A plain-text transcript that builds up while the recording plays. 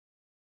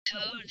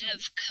Code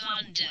of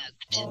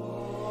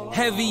conduct.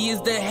 Heavy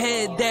is the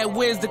head that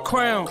wears the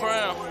crown.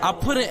 I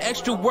put in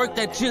extra work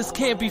that just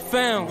can't be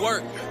found.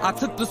 I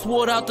took the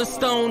sword out the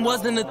stone,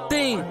 wasn't a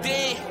thing.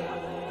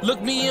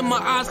 Look me in my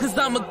eyes cause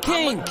I'm a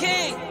king.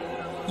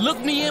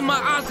 Look me in my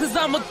eyes cause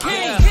I'm a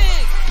king.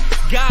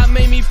 God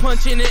made me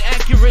punch in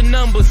accurate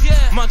numbers.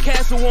 My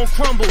castle won't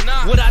crumble.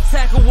 What I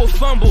tackle will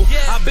fumble.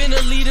 I've been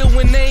a leader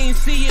when they ain't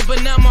see it,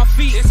 but now my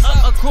feet is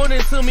up. According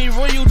to me,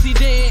 royalty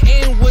didn't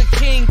end with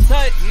King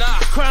Tut.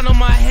 Crown on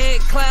my head,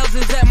 clouds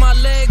is at my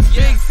legs.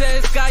 Big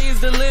says sky is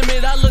the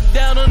limit. I look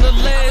down on the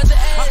ledge.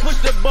 I push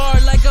the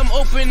bar like I'm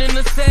opening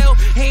a cell.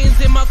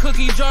 Hands in my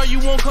cookie jar, you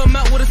won't come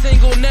out with a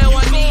single nail.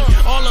 I need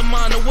all of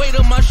mine. The weight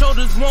of my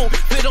shoulders won't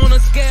fit on a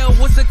scale.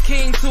 What's a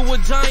king to a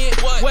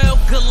giant? Well,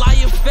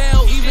 Goliath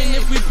fell. Even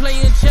if we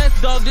playin' chess,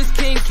 dog, this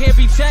king can't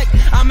be checked.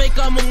 I make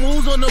all my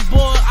moves on the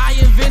board, I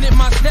invented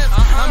my steps.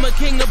 I'm a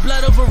king, the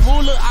blood of a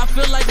ruler, I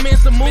feel like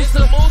Mansa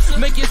Musa.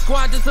 Make your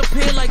squad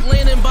disappear like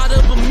landing by the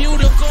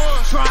Bermuda.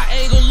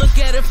 Triangle, look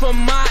at it from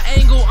my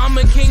angle. I'm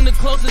a king, the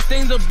closest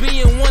thing to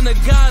being one of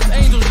God's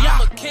angels.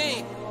 I'm a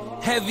king.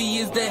 Heavy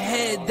is the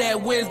head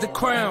that wears the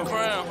crown.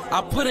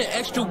 I put in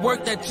extra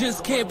work that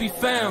just can't be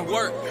found.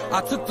 I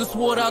took the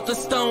sword out the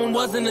stone,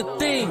 wasn't a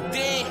thing.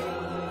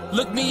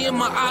 Look me in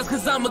my eyes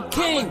cause I'm a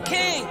king.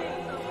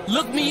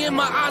 Look me in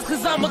my eyes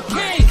cause I'm a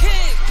king.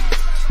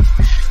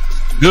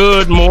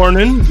 Good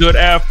morning, good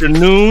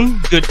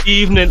afternoon, good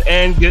evening,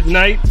 and good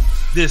night.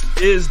 This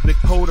is the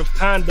Code of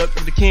Conduct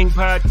of the King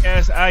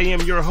podcast. I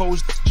am your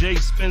host, Jay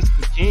Spence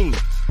the King.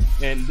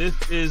 And this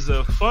is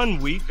a fun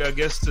week, I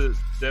guess,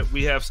 that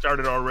we have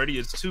started already.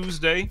 It's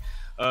Tuesday,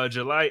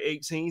 July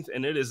 18th,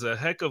 and it is a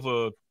heck of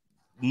a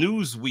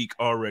news week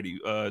already.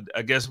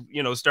 I guess,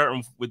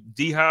 starting with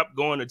D-Hop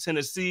going to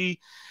Tennessee,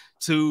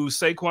 to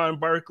Saquon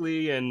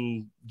Barkley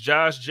and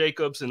Josh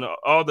Jacobs and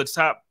all the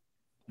top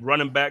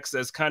running backs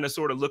that's kind of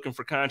sort of looking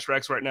for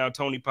contracts right now.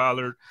 Tony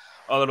Pollard,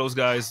 all of those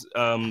guys,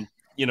 kind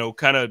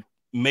of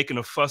making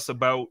a fuss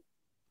about,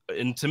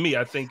 and to me,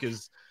 I think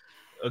is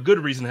a good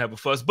reason to have a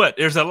fuss, but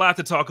there's a lot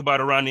to talk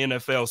about around the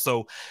NFL.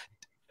 So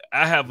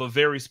I have a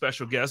very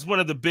special guest, one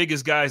of the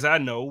biggest guys I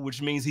know,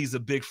 which means he's a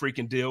big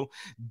freaking deal.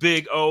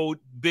 Big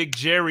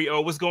Jerry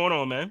O. What's going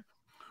on, man?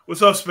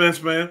 What's up,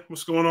 Spence, man?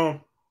 What's going on?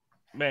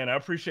 Man, I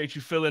appreciate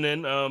you filling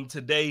in.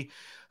 Today,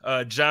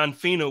 John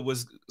Fina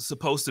was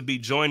supposed to be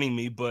joining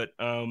me, but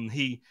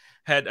he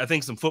had, I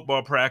think, some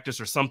football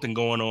practice or something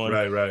going on.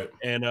 Right.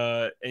 And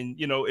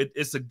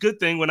it's a good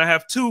thing when I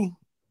have two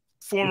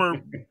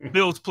former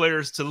Bills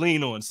players to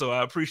lean on. So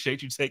I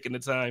appreciate you taking the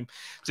time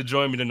to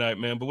join me tonight,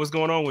 man. But what's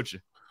going on with you?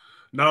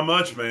 Not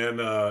much, man.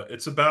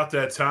 It's about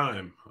that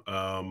time.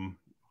 John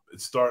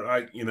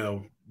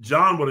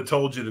would have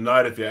told you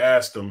tonight if you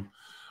asked him.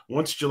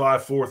 Once July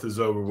 4th is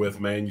over with,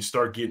 man, you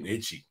start getting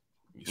itchy.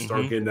 You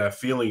start getting that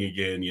feeling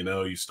again.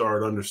 You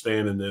start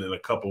understanding that in a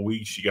couple of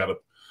weeks you got to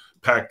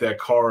pack that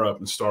car up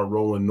and start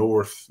rolling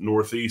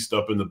northeast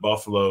up into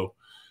Buffalo,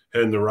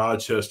 heading to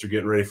Rochester,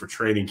 getting ready for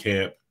training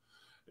camp.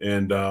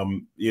 And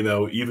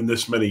even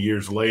this many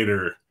years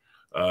later,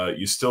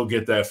 you still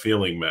get that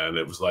feeling, man.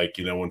 It was like,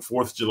 when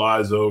 4th of July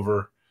is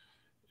over,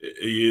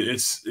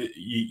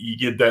 you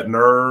get that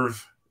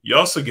nerve. You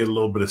also get a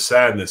little bit of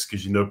sadness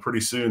because,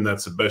 pretty soon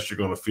that's the best you're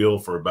going to feel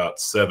for about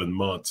 7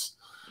 months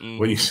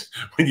when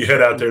you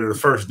head out there to the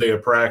first day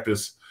of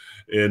practice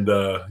and,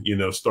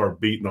 start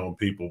beating on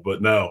people.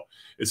 But no,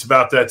 it's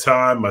about that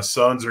time. My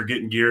sons are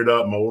getting geared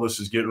up. My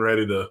oldest is getting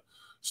ready to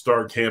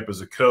start camp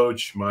as a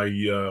coach. My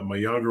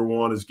younger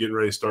one is getting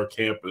ready to start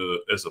camp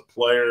as a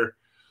player.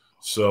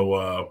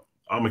 So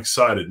I'm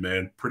excited,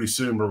 man. Pretty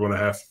soon we're going to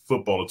have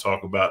football to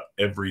talk about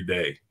every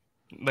day.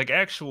 Like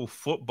actual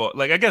football.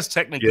 Like I guess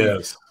technically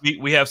yes.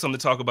 we have something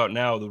to talk about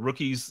now. The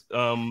rookies,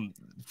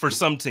 for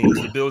some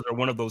teams, the Bills are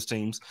one of those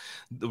teams.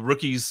 The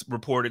rookies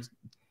reported,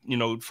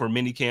 for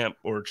mini camp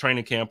or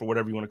training camp or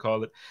whatever you want to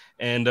call it.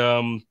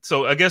 And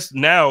so I guess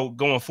now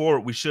going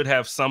forward, we should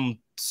have some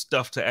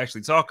stuff to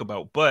actually talk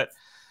about. But,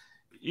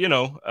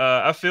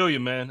 I feel you,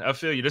 man. I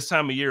feel you. This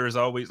time of year is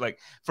always like,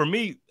 for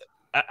me,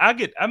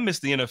 I miss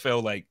the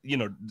NFL. Like,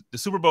 the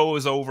Super Bowl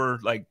is over.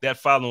 Like that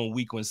following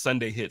week when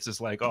Sunday hits, it's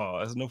like, oh,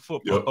 there's no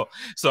football. Yep.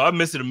 So I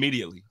miss it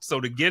immediately.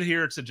 So to get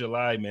here to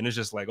July, man, it's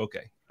just like,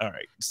 okay, all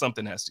right,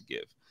 something has to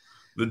give.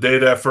 The day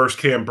that first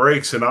camp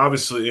breaks, and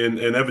obviously, and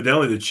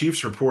evidently the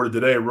Chiefs reported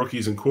today,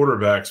 rookies and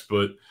quarterbacks,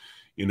 but,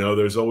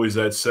 there's always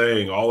that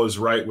saying, all is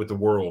right with the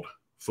world.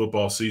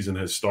 Football season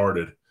has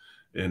started,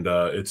 and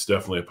it's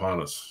definitely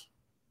upon us.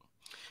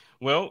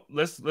 Well,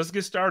 let's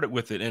get started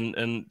with it,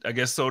 and I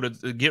guess so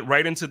to get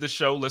right into the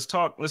show, let's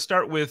start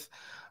with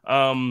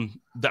the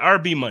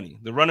RB money,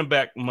 the running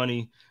back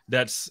money.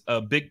 That's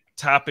a big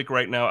topic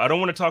right now. I don't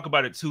want to talk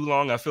about it too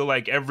long. I feel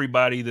like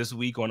everybody this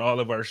week on all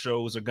of our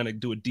shows are going to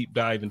do a deep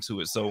dive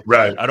into it. So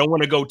right. I don't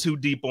want to go too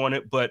deep on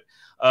it, but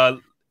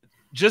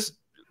just,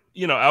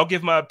 I'll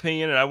give my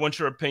opinion and I want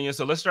your opinion.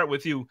 So let's start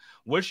with you.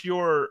 What's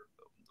your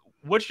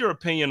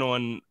opinion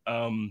on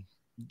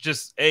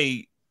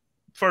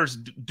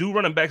first, do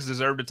running backs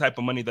deserve the type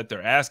of money that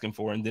they're asking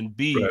for? And then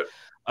B, right.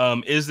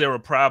 Is there a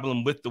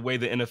problem with the way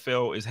the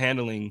NFL is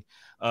handling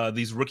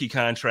these rookie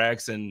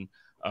contracts and,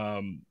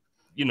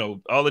 you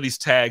know, all of these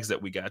tags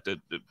that we got, the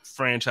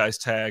franchise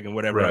tag and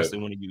whatever else they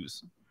want to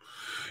use?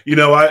 You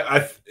know,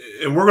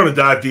 and we're going to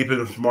dive deep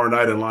into tomorrow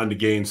night in Line to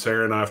Gain.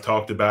 Sarah and I have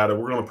talked about it.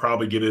 We're going to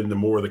probably get into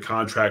more of the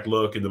contract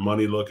look and the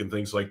money look and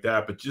things like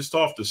that. But just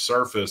off the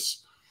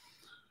surface,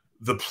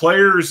 the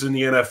players in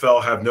the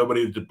NFL have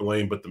nobody to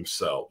blame but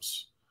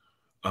themselves.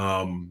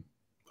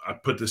 I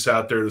put this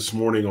out there this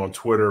morning on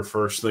Twitter,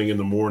 first thing in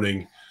the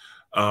morning.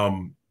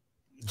 John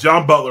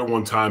Butler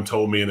one time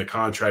told me in a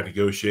contract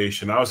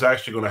negotiation, I was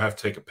actually going to have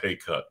to take a pay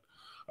cut.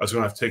 I was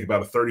going to have to take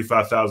about a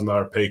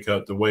 $35,000 pay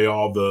cut to weigh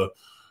all the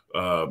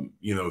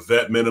you know,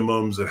 vet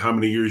minimums and how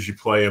many years you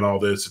play and all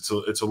this.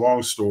 It's a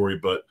long story,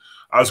 but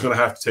I was going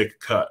to have to take a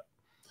cut.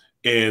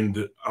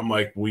 And I'm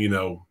like, well, you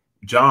know,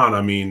 John,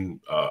 I mean,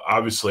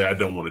 obviously I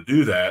don't want to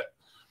do that.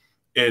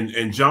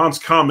 And John's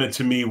comment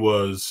to me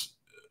was,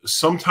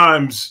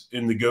 sometimes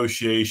in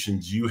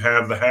negotiations you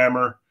have the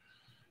hammer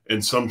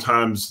and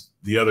sometimes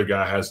the other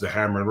guy has the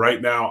hammer. And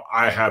right now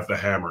I have the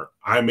hammer.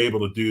 I'm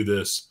able to do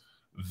this.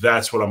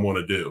 That's what I'm going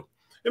to do.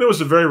 And it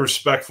was a very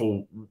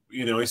respectful,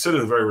 you know, he said it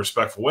in a very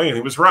respectful way, and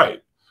he was right.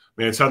 I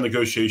mean, it's how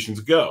negotiations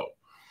go.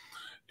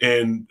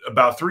 And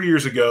about 3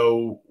 years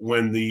ago,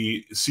 when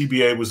the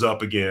CBA was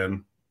up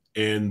again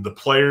and the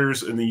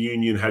players in the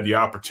union had the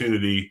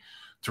opportunity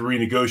to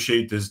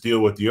renegotiate this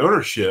deal with the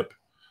ownership,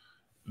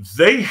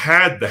 they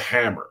had the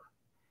hammer.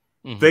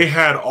 They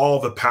had all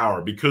the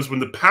power, because when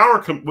the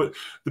power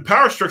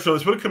structure,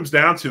 what it comes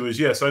down to is,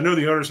 yes, I know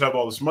the owners have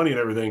all this money and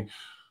everything.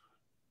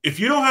 If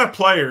you don't have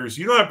players,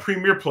 you don't have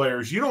premier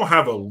players, you don't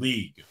have a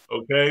league,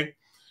 okay?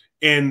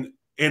 And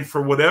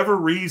for whatever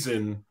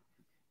reason,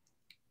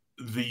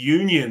 the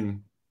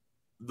union,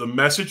 the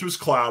message was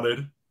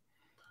clouded.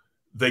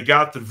 They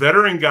got the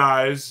veteran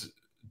guys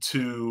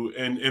to,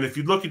 and if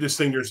you look at this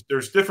thing,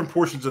 there's different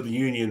portions of the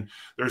union.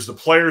 There's the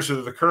players,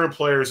 or the current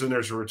players, and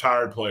there's the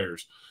retired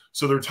players.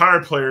 So the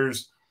retired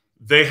players,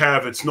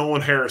 it's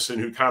Nolan Harrison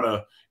who kind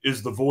of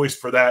is the voice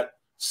for that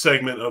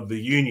segment of the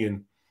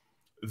union.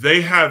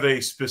 They have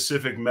a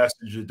specific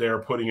message that they're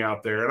putting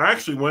out there. And I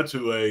actually went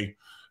to a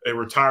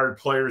retired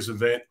players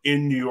event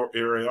in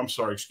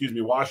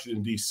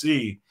Washington,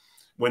 D.C.,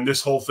 when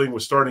this whole thing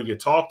was starting to get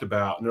talked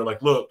about. And they're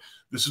like, look,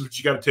 this is what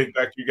you got to take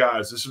back to your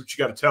guys. This is what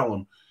you got to tell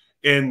them.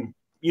 And,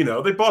 you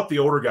know, they bought the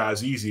older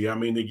guys easy. I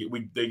mean,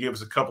 they gave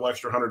us a couple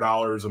extra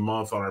 $100 a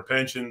month on our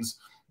pensions.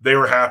 They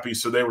were happy,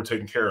 so they were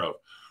taken care of.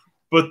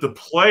 But the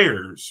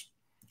players,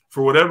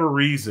 for whatever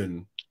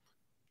reason,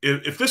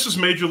 if this was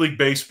Major League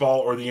Baseball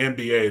or the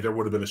NBA, there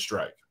would have been a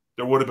strike.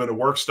 There would have been a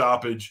work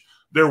stoppage.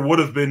 There would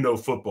have been no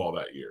football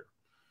that year.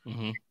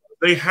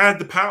 They had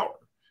the power,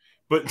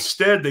 but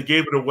instead they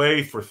gave it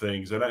away for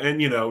things. And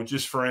you know,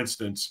 just for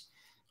instance,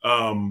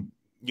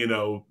 you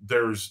know,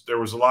 there was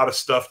a lot of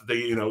stuff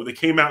that they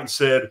came out and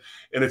said.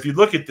 And if you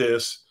look at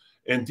this,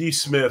 and D.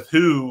 Smith,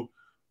 who,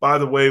 by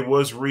the way,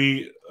 was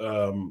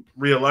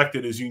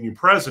reelected as union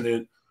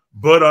president,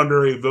 but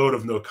under a vote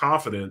of no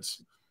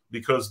confidence,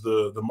 because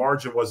the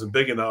margin wasn't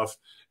big enough.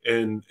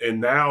 And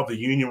now the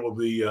union will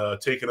be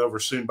taken over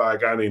soon by a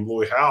guy named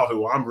Lloyd Howe,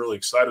 who I'm really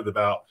excited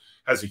about,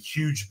 has a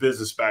huge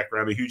business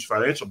background, a huge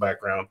financial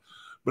background.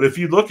 But if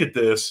you look at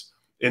this,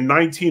 in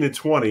 19 and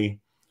 20,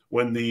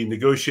 when the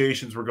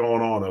negotiations were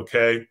going on,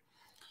 okay,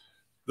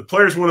 the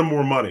players wanted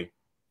more money.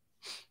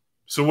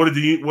 So what did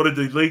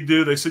the league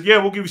do? They said, yeah,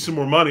 we'll give you some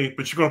more money,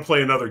 but you're going to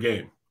play another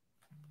game.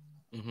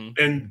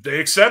 And they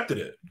accepted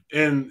it.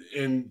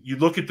 And you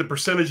look at the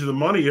percentage of the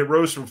money, it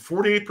rose from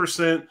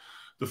 48%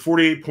 to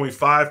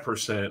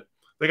 48.5%.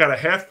 They got a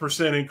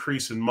 0.5%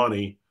 increase in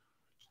money,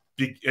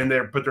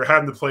 but they're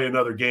having to play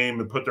another game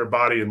and put their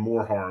body in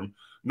more harm.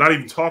 Not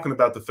even talking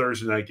about the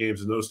Thursday night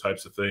games and those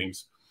types of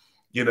things,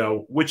 you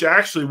know, which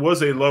actually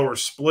was a lower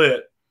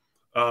split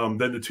than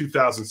the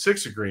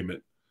 2006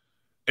 agreement.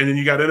 And then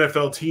you got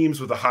NFL teams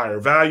with a higher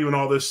value and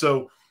all this.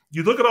 So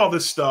you look at all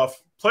this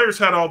stuff. Players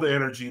had all the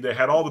energy. They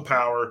had all the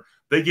power.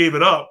 They gave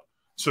it up.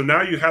 So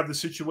now you have the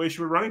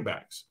situation with running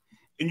backs.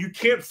 And you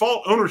can't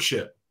fault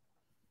ownership.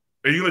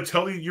 Are you going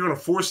to you're going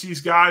to force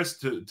these guys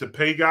to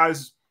pay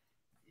guys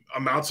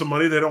amounts of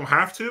money they don't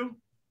have to?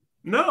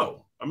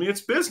 No. I mean,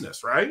 it's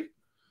business, right?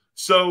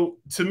 So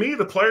to me,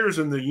 the players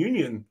in the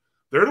union,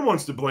 they're the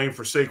ones to blame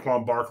for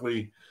Saquon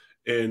Barkley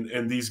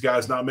and these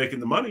guys not making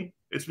the money.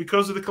 It's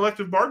because of the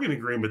collective bargaining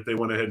agreement they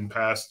went ahead and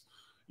passed,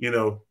 you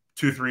know,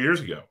 2-3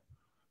 years ago.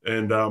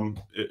 And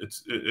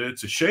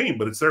it's a shame,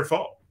 but it's their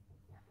fault.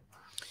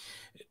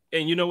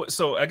 And you know what?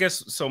 So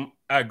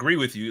I agree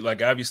with you.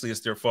 Like, obviously it's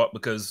their fault,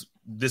 because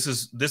this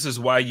is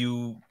why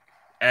you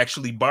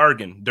actually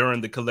bargain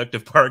during the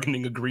collective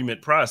bargaining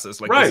agreement process.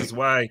 Like, right. This is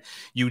why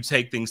you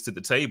take things to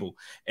the table.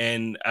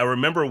 And I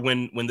remember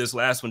when this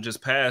last one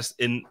just passed,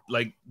 and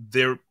like,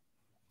 there,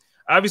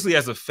 obviously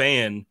as a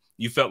fan,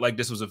 you felt like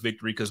this was a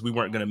victory because we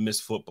weren't going to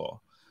miss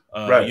football,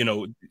 right. You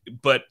know,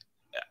 but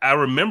I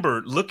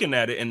remember looking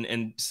at it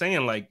and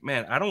saying, like,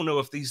 man, I don't know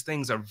if these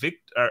things are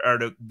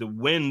the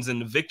wins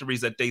and the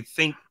victories that they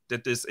think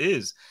that this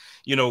is.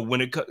 You know,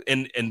 when it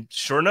and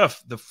sure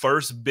enough, the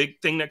first big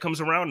thing that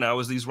comes around now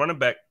is these running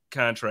back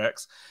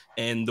contracts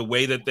and the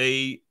way that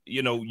they,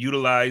 you know,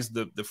 utilize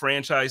the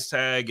franchise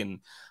tag and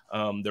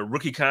their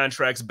rookie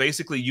contracts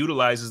basically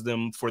utilizes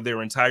them for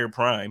their entire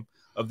prime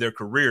of their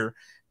career.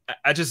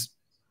 I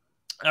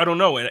don't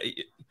know. And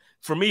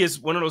for me, it's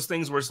one of those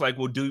things where it's like,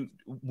 well,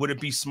 would it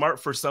be smart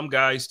for some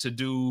guys to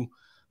do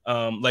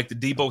like the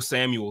Deebo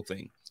Samuel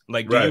thing?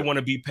 Like, do you want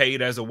to be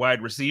paid as a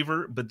wide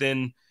receiver, but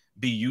then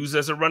be used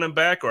as a running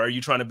back, or are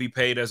you trying to be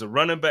paid as a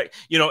running back?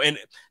 You know, and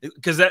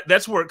because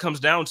that's where it comes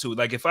down to.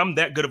 Like, if I'm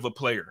that good of a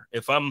player,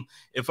 if I'm,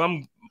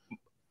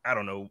 I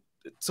don't know.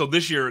 So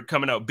this year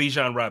coming out,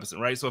 Bijan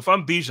Robinson, right? So if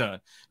I'm Bijan,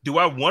 do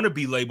I want to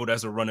be labeled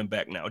as a running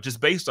back now,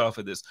 just based off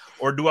of this,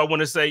 or do I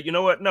want to say, you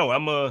know what? No,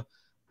 I'm a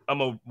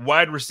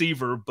wide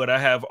receiver, but I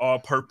have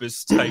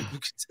all-purpose type,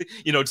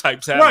 you know,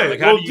 type talent. Right.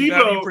 Like, how do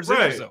you present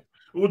yourself?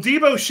 Well,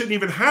 Deebo shouldn't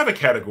even have a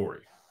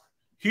category.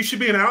 He should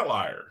be an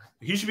outlier.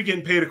 He should be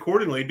getting paid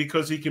accordingly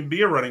because he can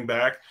be a running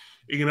back.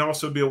 He can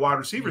also be a wide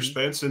receiver,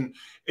 Spence. And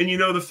you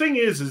know, the thing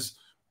is,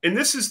 and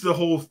this is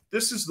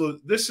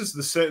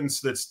the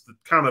sentence that's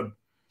kind of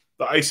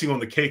the icing on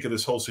the cake of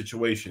this whole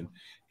situation.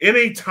 In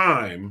a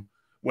time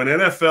when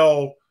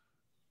NFL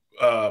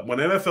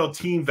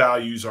team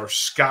values are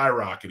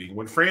skyrocketing,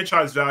 when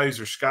franchise values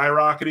are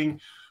skyrocketing,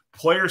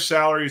 player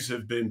salaries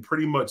have been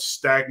pretty much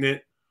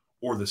stagnant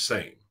or the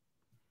same.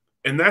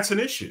 And that's an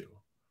issue.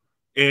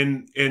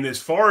 And as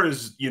far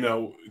as, you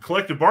know,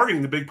 collective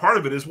bargaining, the big part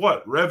of it is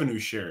what? Revenue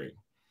sharing.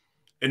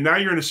 And now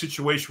you're in a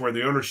situation where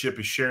the ownership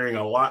is sharing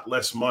a lot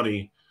less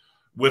money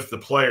with the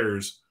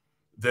players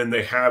than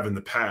they have in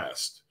the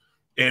past.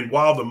 And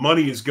while the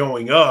money is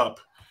going up,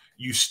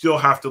 you still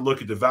have to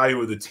look at the value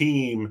of the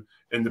team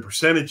and the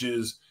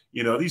percentages.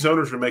 You know, these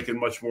owners are making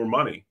much more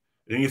money.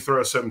 And then you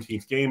throw a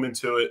 17th game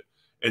into it,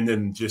 and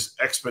then just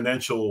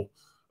exponential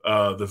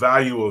the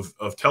value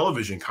of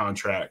television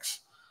contracts.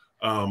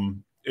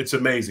 It's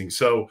amazing.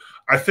 So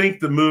I think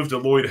the move to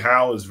Lloyd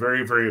Howe is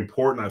very, very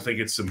important. I think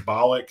it's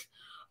symbolic.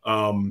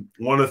 One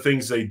of the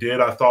things they did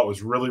I thought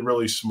was really,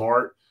 really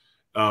smart.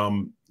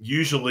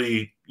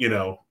 Usually, you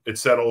know,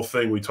 it's that old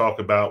thing we talk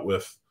about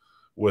with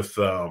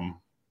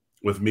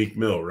Meek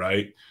Mill,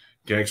 right?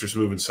 Gangsters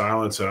move in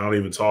silence, and I don't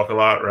even talk a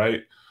lot,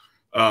 right?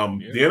 The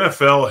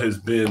NFL has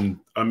been,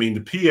 I mean,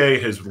 the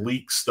PA has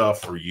leaked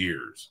stuff for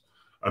years.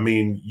 I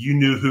mean, you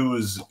knew who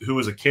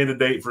was a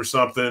candidate for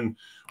something.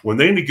 When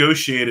they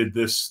negotiated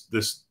this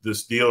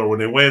deal, or when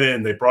they went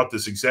in, they brought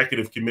this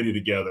executive committee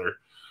together,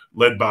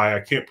 led by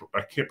I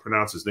can't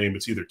pronounce his name.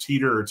 It's either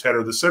Teeter or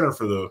Tedder. The center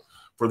for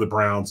the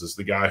Browns is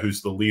the guy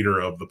who's the leader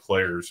of the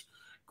players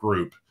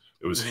group.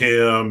 It was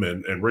him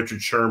and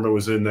Richard Sherman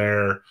was in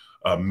there.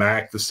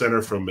 Mack, the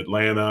center from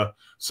Atlanta,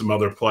 some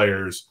other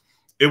players.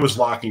 It was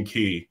lock and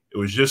key. It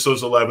was just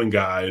those 11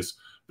 guys.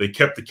 They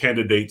kept the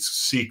candidates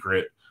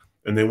secret,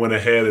 and they went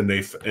ahead and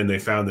they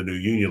found the new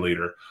union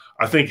leader.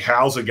 I think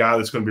Hal's a guy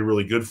that's going to be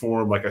really good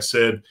for him. Like I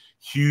said,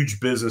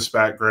 huge business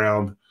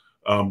background,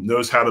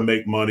 knows how to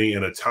make money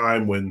in a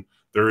time when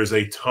there is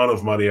a ton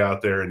of money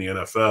out there in the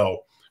NFL,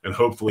 and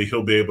hopefully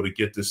he'll be able to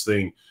get this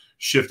thing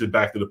shifted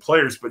back to the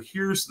players. But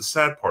here's the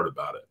sad part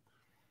about it.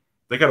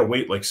 They got to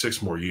wait like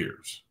 6 more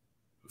years,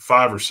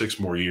 5 or 6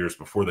 more years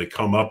before they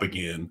come up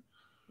again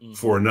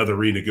for another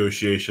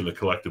renegotiation of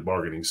collective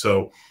bargaining.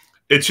 So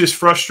it's just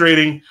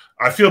frustrating.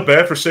 I feel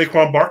bad for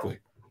Saquon Barkley,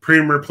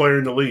 premier player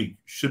in the league,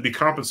 should be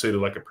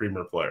compensated like a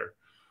premier player.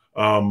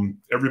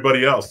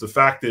 Everybody else, the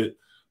fact that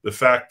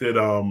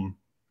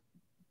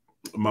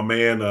my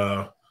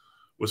man,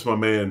 what's my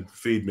man?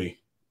 Feed me.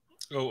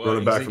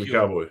 Running back from the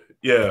Cowboys.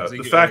 Yeah,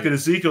 the fact that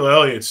Ezekiel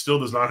Elliott still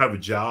does not have a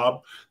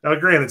job. Now,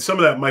 granted, some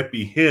of that might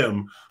be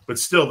him, but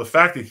still, the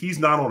fact that he's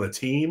not on a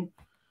team,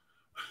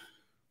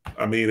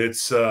 I mean,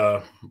 it's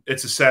a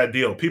sad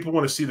deal. People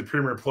want to see the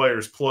premier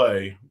players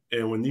play,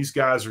 and when these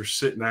guys are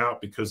sitting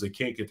out because they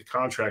can't get the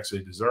contracts they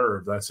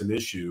deserve, that's an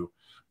issue.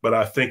 But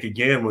I think,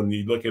 again, when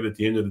you look at it at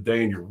the end of the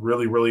day and you're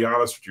really, really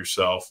honest with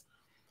yourself,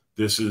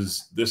 this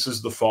is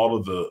the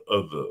fault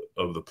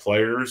of the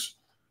players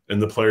and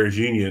the players'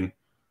 union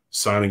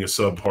signing a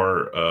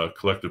subpar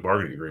collective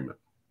bargaining agreement.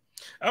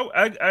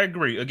 I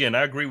agree. Again,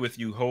 I agree with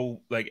you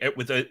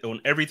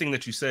on everything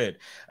that you said.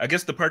 I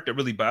guess the part that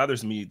really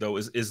bothers me, though,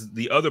 is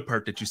the other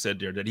part that you said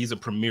there, that he's a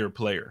premier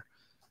player.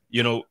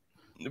 You know,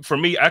 for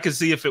me, I could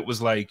see if it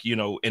was like, you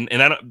know, and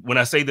when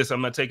I say this,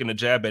 I'm not taking a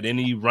jab at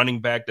any running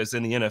back that's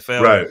in the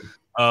NFL.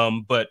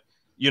 Right. But,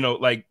 you know,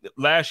 like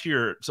last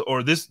year,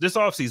 or this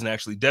offseason,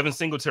 actually, Devin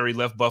Singletary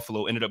left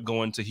Buffalo, ended up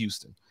going to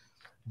Houston.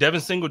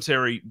 Devin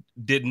Singletary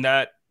did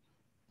not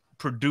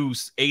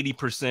produce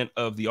 80%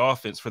 of the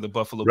offense for the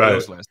Buffalo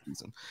Bills last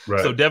season.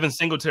 Right. So Devin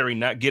Singletary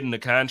not getting the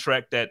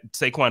contract that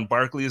Saquon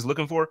Barkley is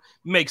looking for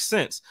makes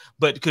sense.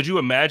 But could you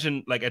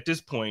imagine, like, at this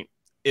point,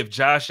 if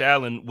Josh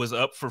Allen was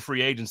up for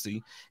free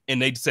agency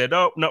and they said,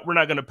 oh, no, we're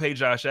not going to pay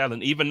Josh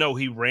Allen, even though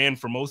he ran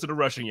for most of the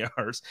rushing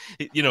yards,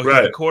 you know,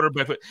 he's the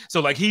quarterback.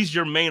 So like, he's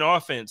your main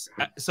offense.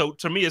 So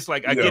to me, it's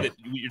like, I get it.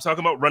 You're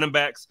talking about running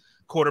backs,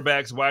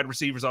 quarterbacks, wide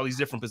receivers, all these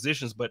different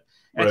positions. But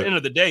at the end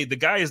of the day, the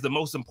guy is the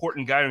most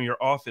important guy on your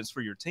offense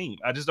for your team.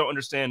 I just don't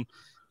understand,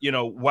 you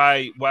know,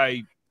 why,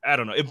 I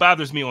don't know. It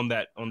bothers me on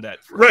that.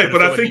 Right.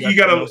 But I think you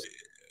got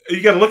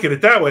to look at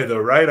it that way though.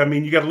 Right. I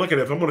mean, you got to look at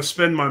it. If I'm going to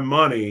spend my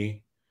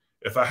money,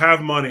 if I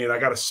have money and I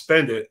got to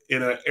spend it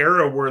in an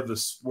era where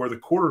the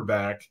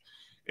quarterback,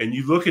 and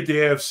you look at the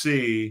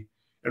AFC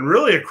and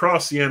really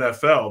across the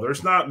NFL,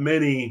 there's not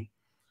many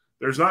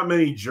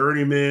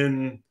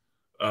journeymen,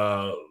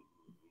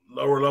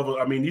 lower level.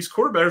 I mean, these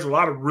quarterbacks, there's a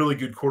lot of really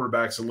good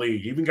quarterbacks in the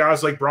league. Even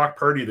guys like Brock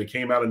Purdy that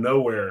came out of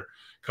nowhere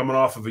coming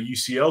off of a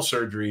UCL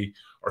surgery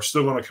are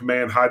still going to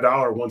command high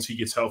dollar once he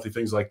gets healthy,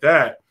 things like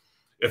that.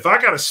 If I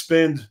got to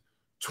spend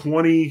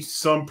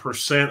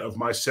 20% of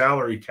my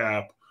salary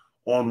cap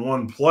on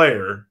one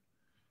player,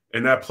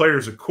 and that player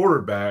is a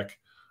quarterback,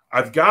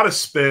 I've got to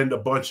spend a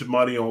bunch of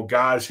money on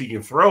guys he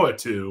can throw it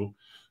to.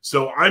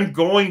 So I'm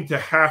going to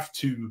have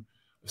to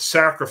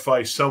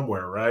sacrifice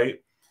somewhere,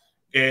 right?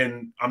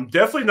 And I'm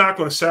definitely not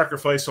going to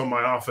sacrifice on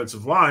my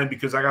offensive line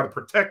because I got to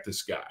protect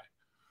this guy.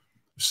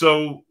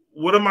 So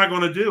what am I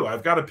going to do?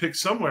 I've got to pick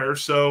somewhere.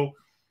 So,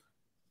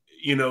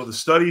 you know, the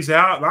study's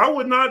out, and I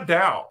would not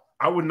doubt.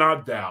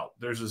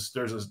 There's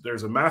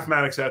a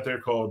mathematics out there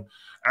called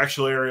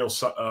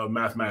actuarial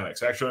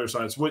mathematics, actuarial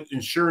science, what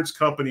insurance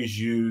companies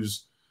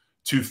use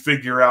to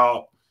figure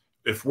out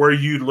if where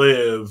you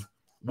live,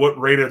 what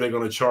rate are they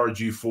going to charge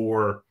you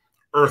for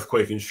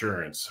earthquake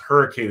insurance,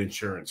 hurricane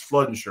insurance,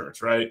 flood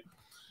insurance, right?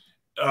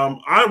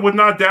 I would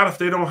not doubt if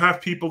they don't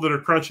have people that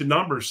are crunching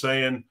numbers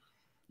saying,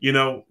 you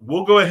know,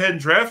 we'll go ahead and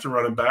draft a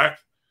running back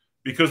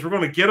because we're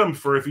going to get him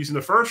for, if he's in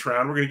the first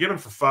round, we're going to get him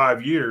for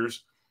 5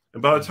 years.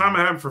 And by the time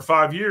I have him for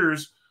 5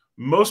 years,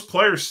 most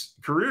players'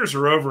 careers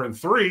are over in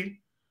 3.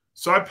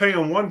 So I pay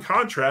him one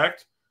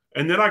contract,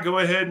 and then I go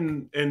ahead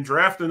and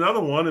draft another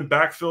one and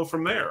backfill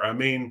from there. I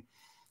mean,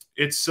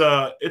 it's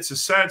a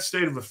sad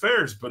state of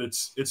affairs, but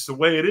it's the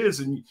way it is.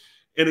 And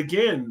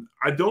again,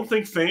 I don't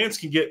think fans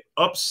can get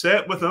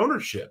upset with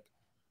ownership.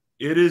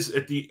 It is,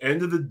 at the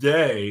end of the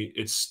day,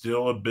 it's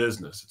still a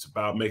business. It's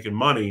about making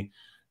money.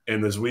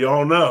 And as we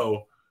all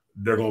know,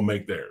 they're going to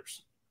make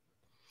theirs.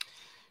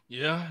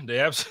 Yeah, they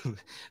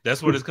absolutely.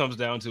 That's what it comes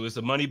down to. It's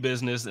a money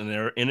business, and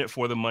they're in it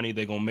for the money.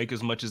 They're going to make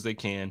as much as they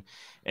can.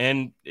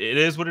 And it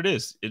is what it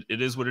is. It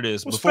is what it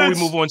is. Well, before Spence,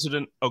 we move on to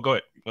the – oh, go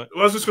ahead. Well,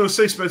 I was just going to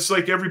say, Spence,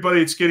 like everybody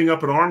that's getting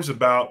up in arms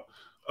about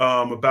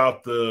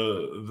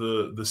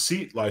the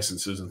seat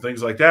licenses and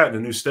things like that in the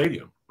new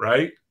stadium,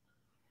 right?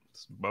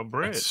 It's about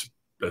bread.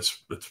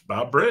 It's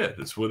about bread.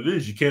 It's what it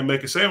is. You can't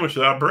make a sandwich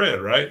without bread,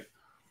 right?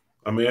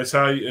 I mean, it's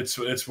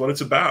what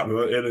it's about.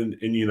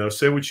 And you know,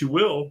 say what you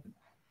will.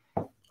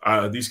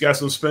 These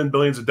guys don't spend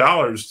billions of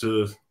dollars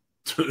to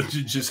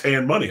just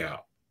hand money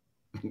out.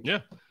 Yeah.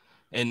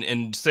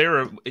 And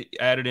Sarah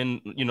added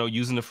in, you know,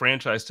 using the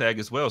franchise tag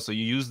as well. So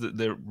you use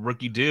the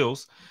rookie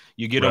deals,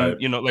 you get them,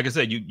 you know, like I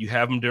said, you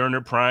have them during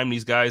their prime.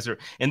 These guys are,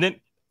 and then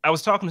I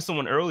was talking to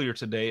someone earlier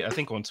today, I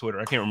think on Twitter,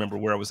 I can't remember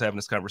where I was having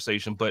this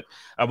conversation, but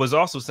I was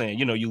also saying,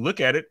 you know, you look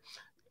at it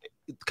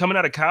coming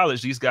out of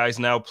college, these guys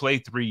now play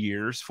 3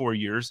 years, 4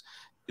 years,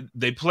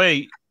 they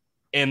play.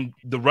 And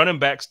the running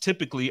backs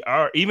typically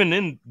are, even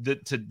in the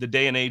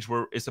day and age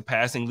where it's a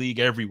passing league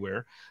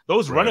everywhere,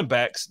 those running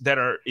backs that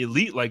are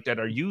elite like that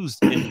are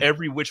used in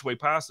every which way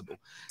possible.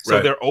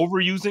 So they're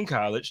overused in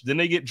college, then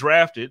they get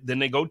drafted, then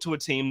they go to a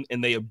team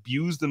and they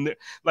abuse them.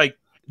 Like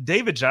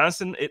David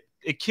Johnson,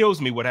 it kills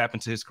me what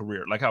happened to his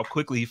career, like how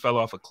quickly he fell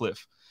off a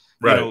cliff.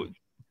 You know,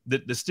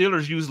 the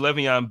Steelers use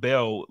Le'Veon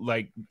Bell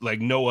like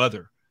no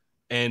other.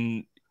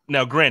 And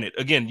now, granted,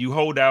 again, you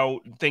hold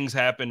out, things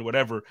happen,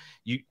 whatever.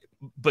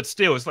 But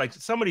still, it's like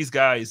some of these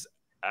guys,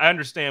 I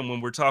understand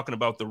when we're talking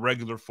about the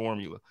regular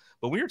formula,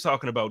 but we're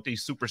talking about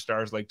these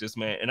superstars like this,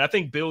 man. And I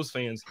think Bills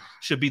fans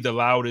should be the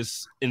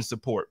loudest in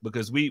support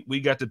because we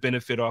got the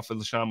benefit off of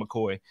LaShawn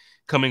McCoy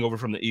coming over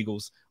from the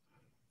Eagles,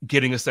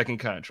 getting a second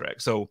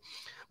contract. So,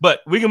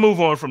 but we can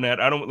move on from that.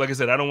 Like I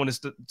said, I don't want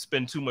to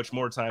spend too much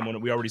more time on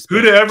it. We already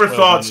spent. Who'd ever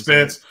thought,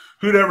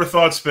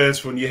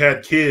 Spence, when you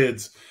had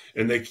kids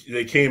and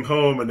they came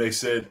home and they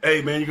said,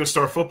 "Hey, man, you're gonna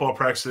start football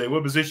practice today.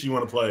 What position you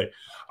want to play?"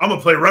 I'm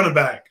gonna play running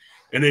back,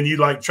 and then you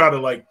like try to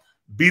like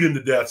beat him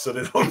to death so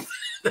they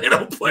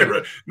don't play.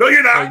 No,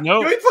 you're not.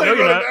 No, you ain't playing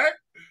running not. back.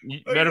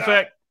 No, matter of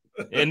fact,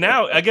 and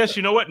now I guess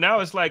you know what?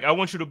 Now it's like I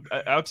want you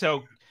to. I'll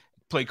tell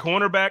play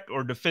cornerback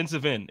or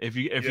defensive end. If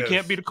you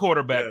can't be the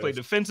quarterback, play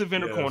defensive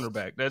end or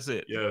cornerback. That's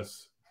it.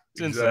 Yes,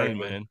 it's insane,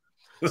 man.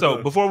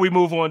 So before we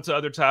move on to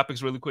other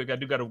topics, really quick, I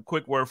do got a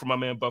quick word from my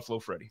man Buffalo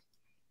Freddy.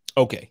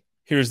 Okay,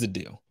 here's the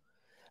deal.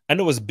 I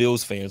know as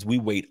Bills fans, we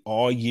wait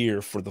all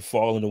year for the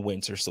fall and the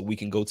winter so we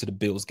can go to the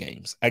Bills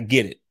games. I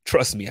get it.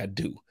 Trust me, I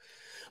do.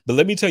 But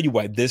let me tell you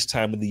why this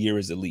time of the year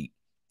is elite.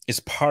 It's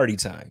party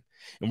time.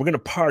 And we're going to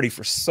party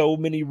for so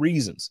many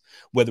reasons,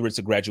 whether it's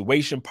a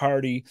graduation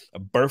party, a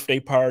birthday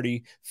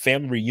party,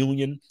 family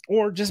reunion,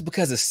 or just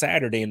because it's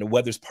Saturday and the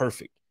weather's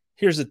perfect.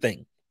 Here's the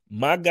thing.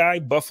 My guy,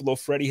 Buffalo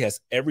Freddy,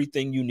 has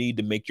everything you need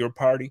to make your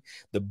party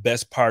the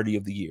best party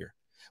of the year.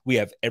 We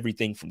have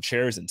everything from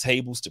chairs and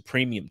tables to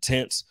premium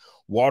tents,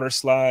 water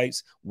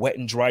slides, wet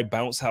and dry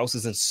bounce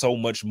houses, and so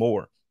much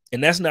more.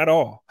 And that's not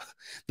all.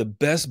 The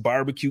best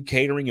barbecue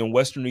catering in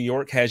Western New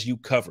York has you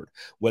covered,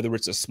 whether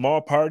it's a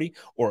small party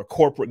or a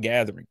corporate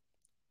gathering.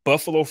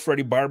 Buffalo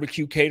Freddy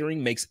Barbecue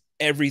Catering makes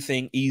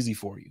everything easy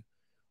for you.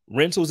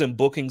 Rentals and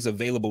bookings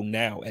available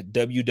now at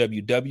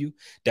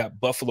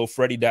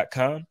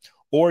www.buffalofreddy.com,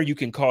 or you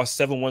can call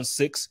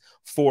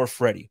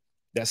 716-4FREDDY.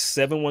 That's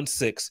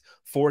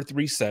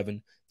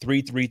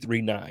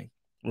 716-437-3339.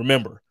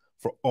 Remember,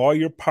 for all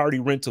your party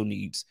rental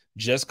needs,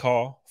 just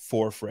call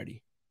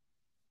 4Freddy.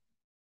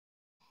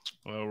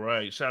 All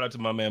right. Shout out to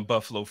my man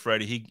Buffalo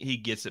Freddy. He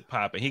gets it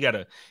popping. He got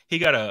a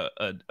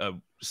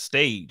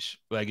stage.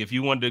 Like if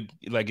you wanted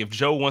to, like if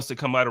Joe wants to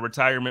come out of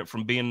retirement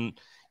from being,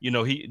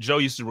 Joe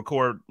used to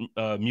record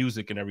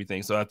music and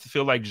everything. So I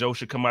feel like Joe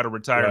should come out of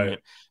retirement,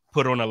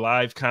 put on a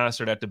live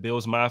concert at the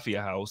Bills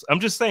Mafia house.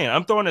 I'm just saying,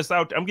 I'm throwing this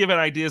out. I'm giving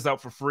ideas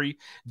out for free.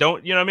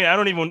 Don't, you know what I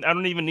mean? I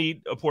don't even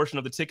need a portion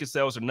of the ticket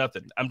sales or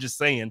nothing. I'm just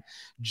saying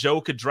Joe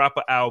could drop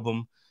an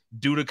album,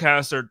 do the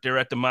concert there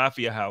at the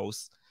Mafia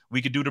house. We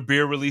could do the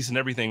beer release and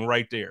everything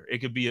right there. It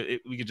could be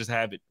we could just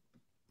have it.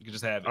 We could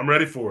just have it. I'm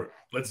ready for it.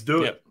 Let's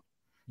do it.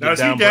 Now,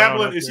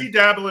 is he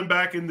dabbling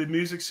back in the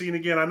music scene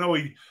again? I know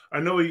he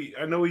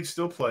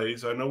still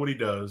plays. I know what he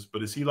does,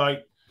 but is he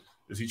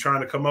trying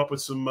to come up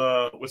with some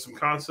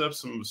concepts,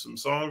 some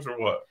songs, or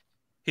what?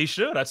 He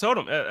should. I told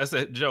him. I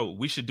said, Joe,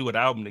 we should do an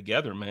album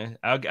together, man.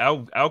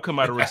 I'll come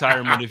out of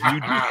retirement if you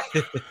do.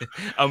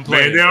 I'm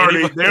playing.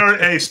 Man,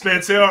 hey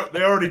Spence, they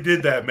already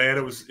did that, man.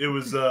 It was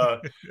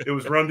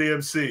Run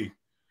DMC.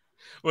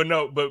 Well,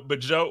 no, but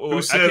Joe,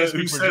 who said a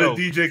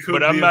DJ could,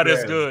 but I'm not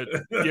as good.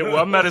 Yeah, well,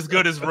 I'm not as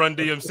good as Run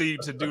DMC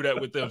to do that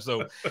with them.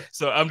 So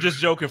I'm just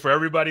joking for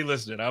everybody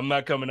listening. I'm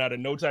not coming out of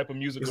no type of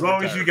music. As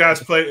long as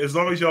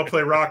y'all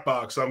play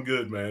Rockbox, I'm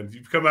good, man. If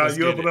you come out,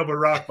 you open up a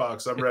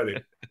Rockbox, I'm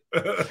ready.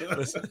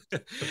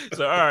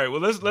 So all right, well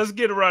let's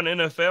get around the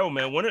NFL,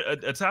 man.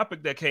 A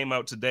topic that came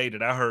out today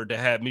that I heard that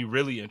had me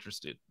really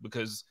interested,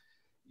 because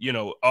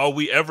all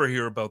we ever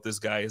hear about this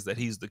guy is that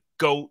he's the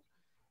GOAT,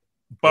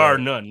 bar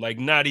none, like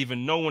not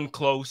even no one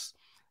close,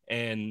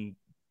 and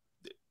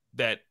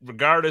that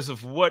regardless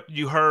of what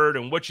you heard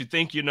and what you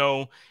think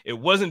it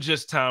wasn't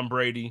just Tom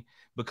Brady,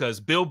 because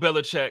Bill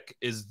Belichick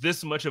is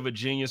this much of a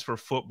genius for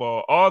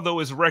football. Although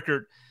his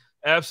record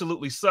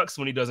absolutely sucks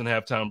when he doesn't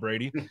have Tom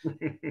Brady,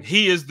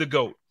 he is the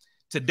GOAT.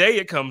 Today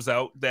it comes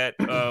out that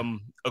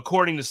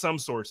according to some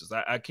sources,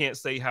 I can't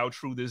say how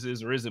true this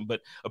is or isn't,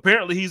 but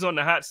apparently he's on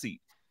the hot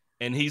seat,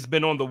 and he's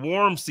been on the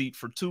warm seat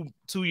for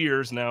two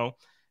years now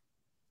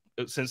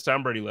since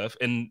Tom Brady left,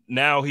 and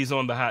now he's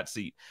on the hot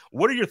seat.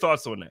 What are your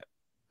thoughts on that?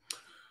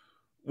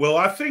 Well,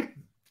 I think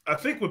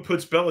what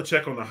puts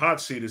Belichick on the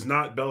hot seat is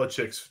not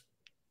Belichick's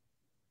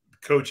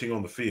coaching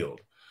on the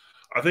field.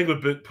 I think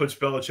what puts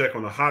Belichick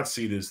on the hot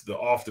seat is the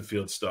off the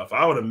field stuff.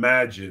 I would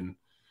imagine,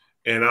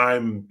 and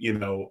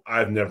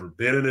I've never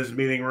been in his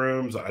meeting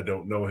rooms. I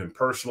don't know him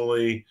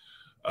personally.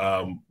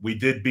 We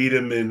did beat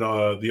him in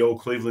the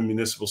old Cleveland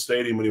Municipal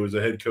Stadium when he was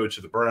the head coach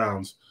of the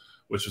Browns,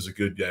 which was a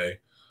good day.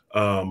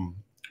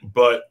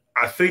 But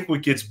I think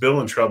what gets Bill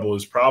in trouble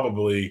is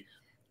probably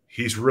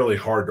he's really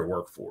hard to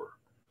work for.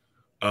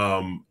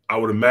 I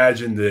would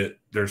imagine that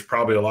there's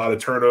probably a lot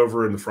of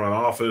turnover in the front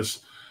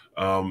office.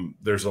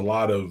 There's a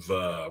lot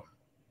of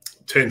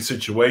tense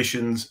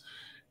situations.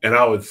 And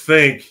I would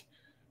think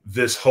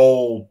this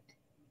whole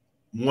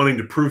wanting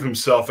to prove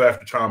himself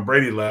after Tom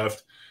Brady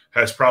left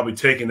has probably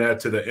taken that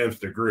to the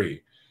nth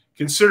degree,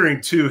 considering,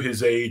 too,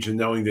 his age and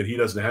knowing that he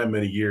doesn't have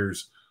many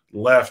years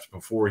left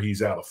before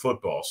he's out of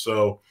football.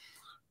 So,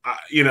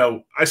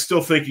 I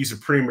still think he's a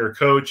premier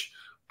coach.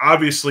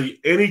 Obviously,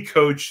 any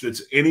coach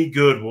that's any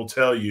good will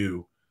tell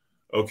you,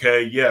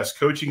 okay, yes,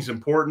 coaching's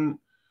important,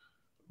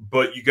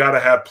 but you got to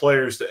have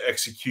players to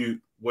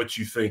execute what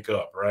you think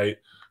up, right?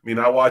 I mean,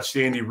 I watched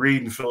Andy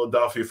Reid in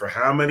Philadelphia for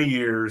how many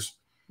years?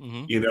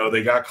 Mm-hmm.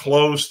 They got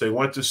close. They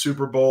went to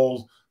Super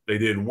Bowl. They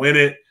didn't win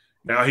it.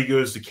 Now he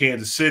goes to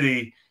Kansas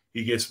City.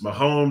 He gets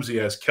Mahomes. He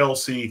has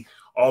Kelsey.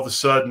 All of a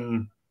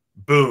sudden,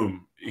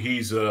 boom,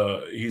 he's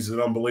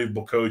an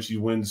unbelievable coach. He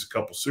wins a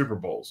couple Super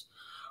Bowls.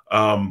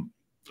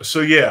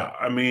 So, yeah,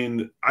 I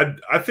mean,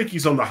 I think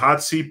he's on the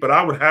hot seat, but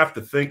I would have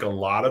to think a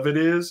lot of it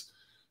is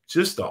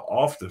just the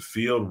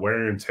off-the-field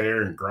wear and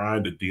tear and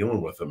grind of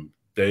dealing with him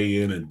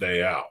day in and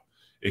day out.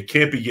 It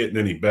can't be getting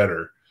any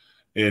better.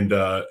 And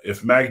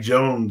if Mac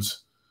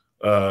Jones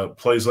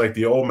plays like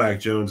the old Mac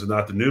Jones and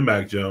not the new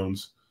Mac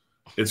Jones,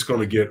 it's going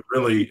to get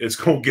really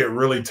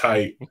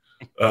tight,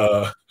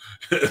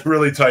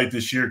 really tight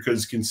this year,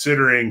 because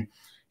considering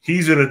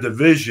he's in a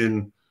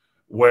division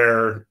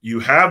where you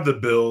have the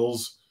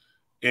Bills,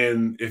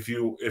 and if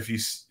you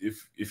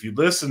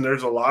listen,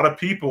 there's a lot of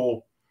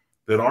people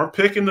that aren't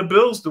picking the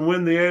Bills to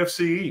win the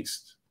AFC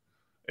East.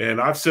 And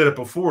I've said it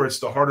before, it's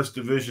the hardest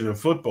division in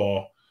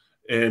football.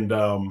 And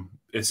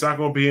it's not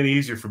going to be any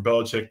easier for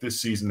Belichick this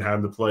season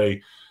having to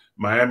play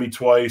Miami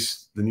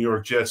twice, the New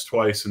York Jets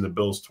twice, and the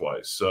Bills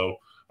twice. So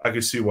I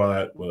can see why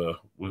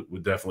that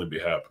would definitely be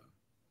happening.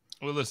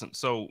 Well, listen,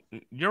 so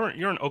you're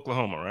in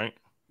Oklahoma, right?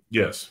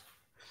 Yes.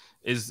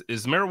 Is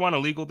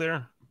marijuana legal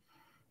there?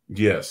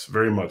 Yes,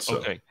 very much so.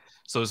 Okay.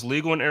 So it's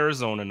legal in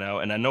Arizona now,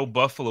 and I know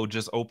Buffalo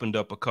just opened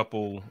up a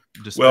couple.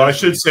 Well, I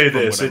should say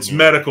this: it's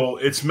medical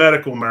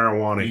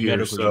marijuana here.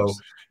 Medical so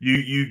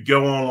use. you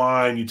go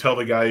online, you tell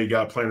the guy you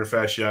got plantar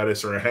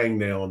fasciitis or a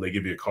hangnail, and they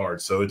give you a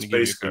card. So it's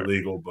basically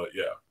legal, but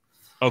yeah.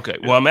 Okay.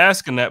 Well, I'm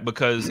asking that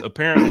because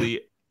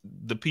apparently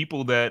the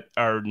people that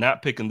are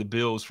not picking the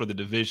Bills for the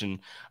division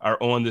are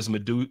on this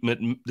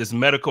this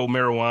medical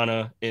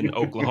marijuana in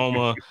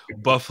Oklahoma,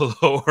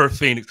 Buffalo, or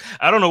Phoenix.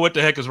 I don't know what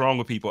the heck is wrong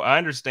with people. I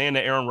understand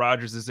that Aaron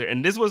Rodgers is there,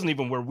 and this wasn't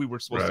even where we were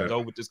supposed to go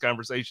with this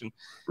conversation.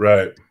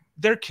 Right.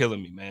 They're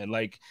killing me, man.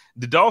 Like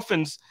the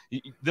Dolphins,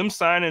 them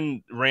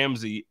signing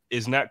Ramsey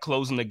is not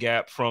closing the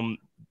gap from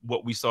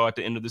what we saw at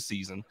the end of the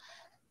season.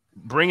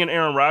 Bringing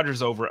Aaron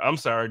Rodgers over, I'm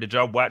sorry, did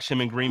y'all watch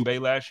him in Green Bay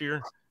last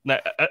year? Now,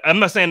 I'm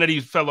not saying that he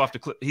fell off the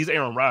cliff. He's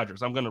Aaron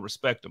Rodgers. I'm going to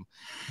respect him.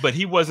 But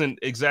he wasn't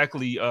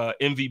exactly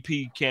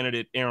MVP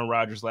candidate Aaron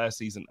Rodgers last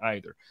season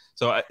either.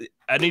 So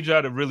I need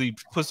y'all to really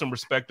put some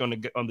respect on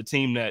the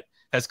team that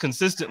has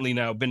consistently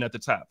now been at the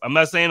top. I'm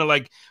not saying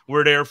like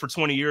we're there for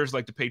 20 years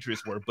like the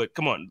Patriots were, but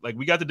come on, like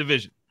we got the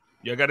division.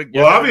 You got to.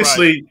 Well,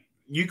 obviously,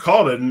 you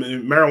called it.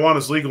 Marijuana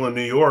is legal in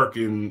New York,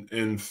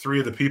 and three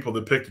of the people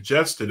that picked the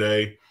Jets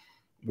today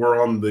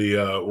were on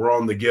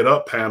the Get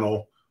Up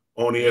panel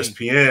on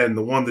ESPN.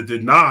 The one that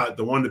did not,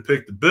 the one that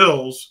picked the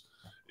Bills,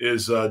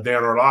 is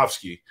Dan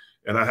Orlovsky,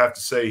 and I have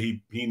to say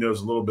he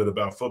knows a little bit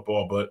about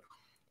football. But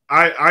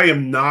I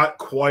am not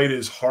quite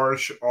as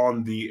harsh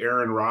on the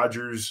Aaron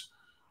Rodgers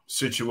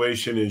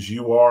situation as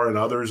you are and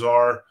others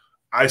are.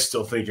 I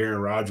still think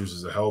Aaron Rodgers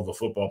is a hell of a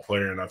football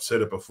player, and I've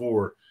said it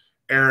before.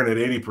 Aaron at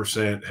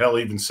 80%, hell,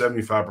 even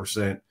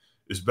 75%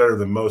 is better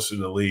than most in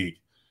the league.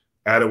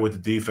 Add it with the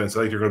defense,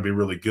 I think they're going to be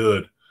really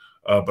good.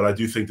 But I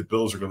do think the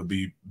Bills are going to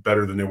be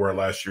better than they were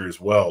last year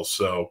as well.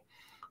 So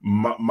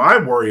my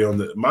worry in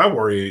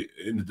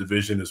the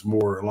division is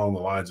more along the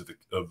lines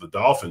of the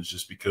Dolphins,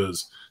 just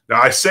because now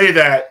I say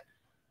that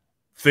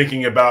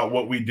thinking about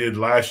what we did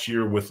last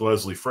year with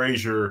Leslie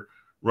Frazier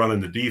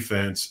running the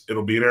defense.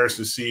 It'll be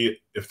interesting to see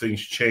if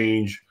things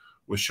change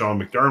with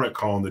Sean McDermott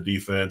calling the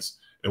defense,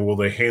 and will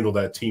they handle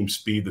that team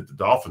speed that the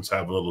Dolphins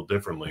have a little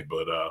differently.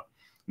 But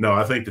no,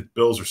 I think the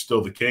Bills are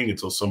still the king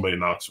until somebody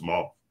knocks them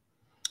off.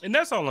 And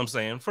that's all I'm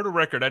saying. For the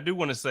record, I do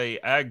want to say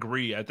I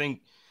agree. I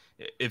think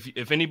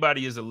if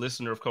anybody is a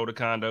listener of Code of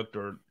Conduct,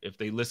 or if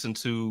they listen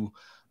to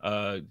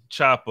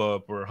Chop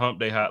Up or Hump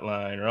Day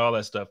Hotline or all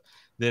that stuff,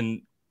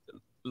 then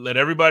let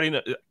everybody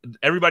know.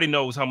 Everybody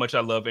knows how much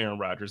I love Aaron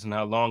Rodgers and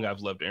how long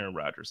I've loved Aaron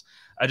Rodgers.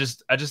 I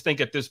just think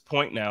at this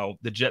point now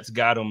the Jets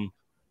got him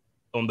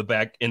on the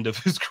back end of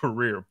his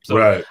career. So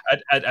right.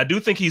 I do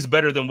think he's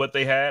better than what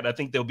they had. I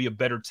think they'll be a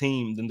better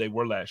team than they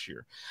were last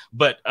year.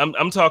 But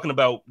I'm talking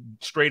about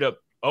straight up,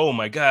 oh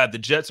my God, the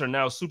Jets are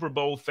now Super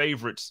Bowl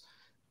favorites.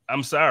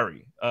 I'm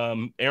sorry.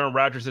 Aaron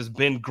Rodgers has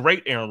been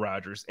great Aaron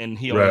Rodgers, and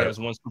he only has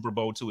one Super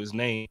Bowl to his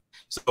name.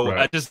 So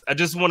I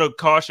just want to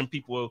caution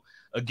people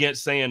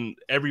against saying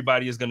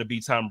everybody is going to be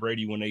Tom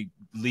Brady when they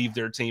leave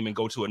their team and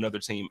go to another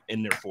team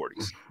in their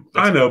 40s.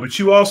 I know, but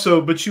you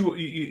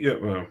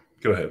well,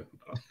 go ahead.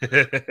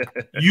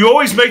 You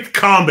always make the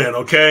comment,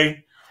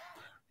 okay?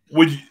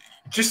 Would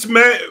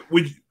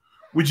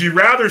you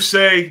rather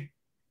say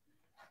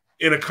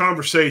in a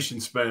conversation,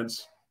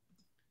 Spence,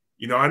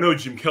 you know, I know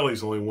Jim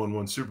Kelly's only won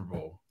one Super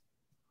Bowl.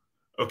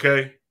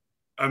 Okay?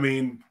 I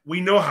mean,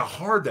 we know how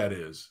hard that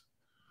is.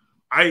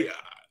 I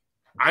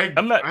have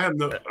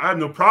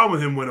no problem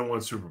with him winning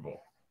one Super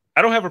Bowl.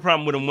 I don't have a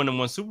problem with him winning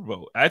one Super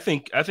Bowl. I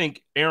think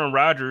Aaron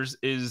Rodgers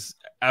is,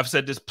 I've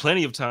said this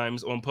plenty of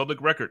times on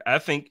public record, I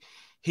think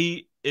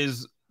he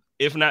is,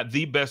 if not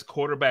the best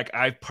quarterback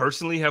I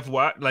personally have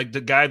watched, like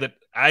the guy that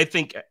I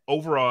think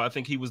overall, I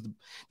think he was,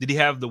 did he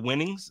have the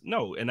winnings?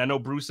 No. And I know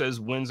Bruce says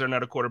wins are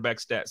not a quarterback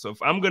stat. So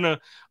if I'm going to,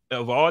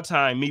 of all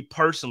time, me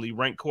personally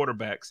rank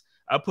quarterbacks,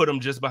 I put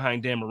him just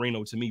behind Dan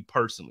Marino to me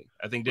personally.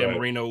 I think Dan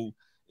Marino,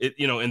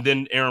 and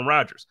then Aaron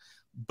Rodgers.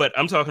 But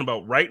I'm talking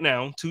about right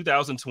now,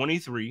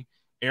 2023,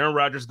 Aaron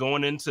Rodgers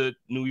going into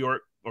New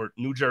York or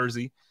New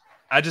Jersey.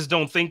 I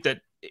don't think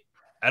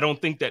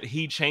that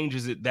he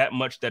changes it that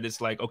much that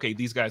it's like, okay,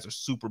 these guys are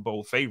Super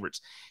Bowl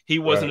favorites. He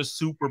wasn't a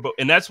Super Bowl.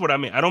 And that's what I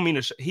mean. I don't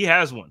mean he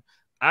has one.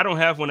 I don't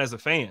have one as a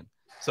fan.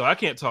 So I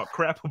can't talk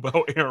crap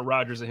about Aaron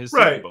Rodgers and his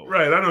Super Bowl.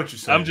 Right. I know what you're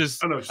saying.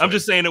 I'm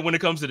just saying that when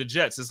it comes to the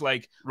Jets, it's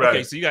like,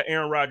 okay, so you got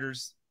Aaron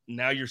Rodgers.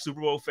 Now you're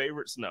Super Bowl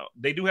favorites. No,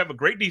 they do have a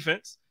great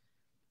defense.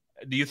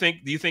 Do you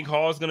think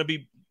Hall is going to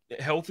be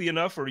healthy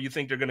enough, or do you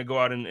think they're going to go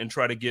out and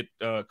try to get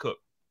Cook?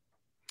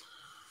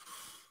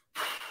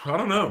 I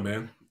don't know,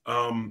 man.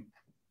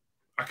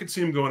 I could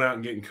see him going out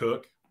and getting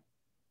Cook.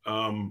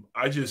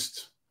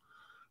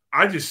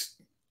 I just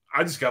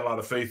got a lot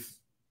of faith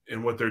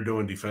in what they're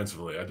doing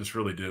defensively. I just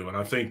really do. And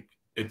I think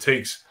it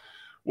takes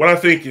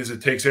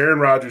Aaron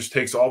Rodgers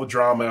takes all the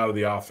drama out of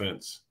the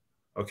offense.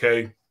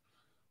 Okay.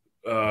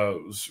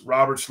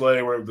 Robert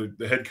Slay, where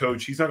the head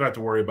coach, he's not going to have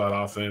to worry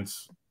about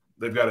offense.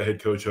 They've got a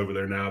head coach over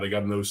there now. They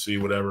got an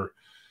OC, whatever.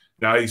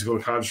 Now he's going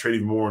to concentrate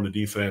even more on the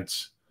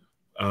defense.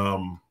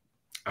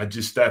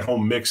 That whole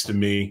mix to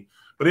me.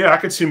 But yeah, I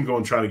could see him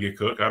going trying to get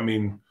Cook. I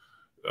mean,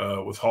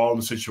 with Hall in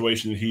the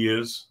situation that he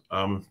is,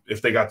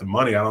 if they got the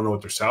money, I don't know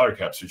what their salary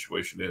cap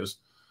situation is,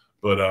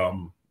 but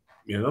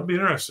that'll be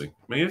interesting.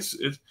 I mean, it's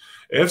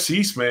AFC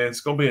East, man.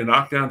 It's going to be a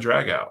knockdown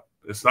drag out.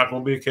 It's not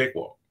going to be a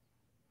cakewalk.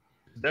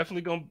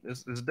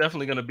 It's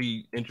definitely going to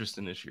be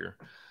interesting this year.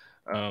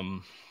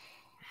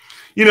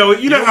 You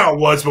know how it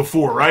was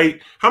before,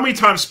 right? How many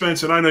times,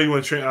 Spence? And I know you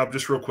want to train up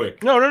just real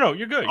quick. No,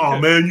 you're good.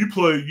 Man, you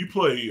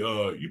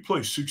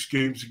play 6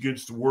 games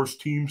against the worst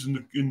teams in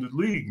the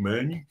league,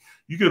 man.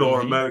 You get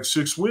automatic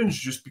 6 wins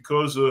just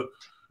because of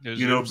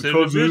because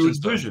of your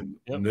division.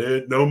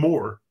 Yep. No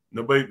more.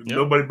 Nobody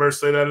better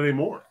say that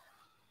anymore.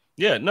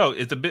 Yeah, no,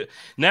 it's a bit.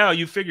 Now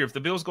you figure if the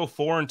Bills go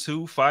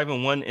 4-2,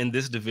 5-1 in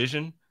this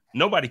division,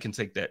 nobody can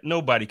take that.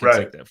 Nobody can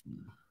take that from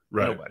you.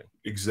 Right. Nobody.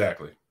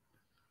 Exactly.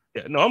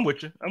 Yeah, no, I'm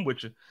with you.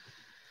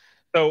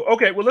 So,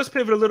 okay, well, let's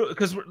pivot a little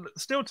because we're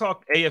still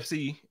talk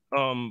AFC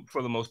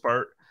for the most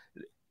part.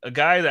 A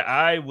guy that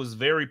I was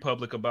very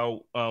public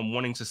about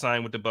wanting to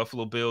sign with the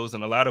Buffalo Bills,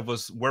 and a lot of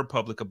us were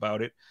public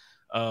about it.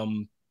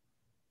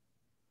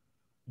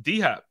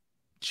 D-Hop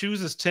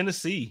chooses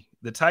Tennessee,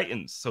 the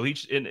Titans. So he,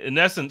 in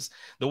essence,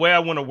 the way I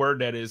want to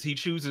word that is he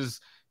chooses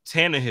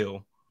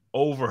Tannehill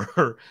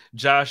over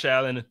Josh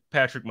Allen,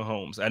 Patrick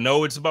Mahomes. I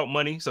know it's about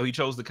money, so he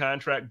chose the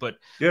contract, but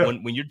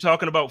when you're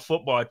talking about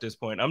football at this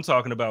point, I'm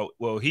talking about,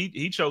 well,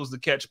 he chose to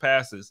catch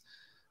passes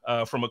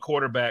from a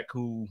quarterback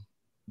who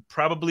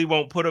probably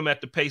won't put him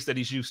at the pace that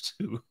he's used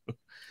to.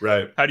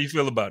 Right. How do you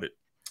feel about it?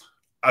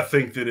 I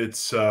think that it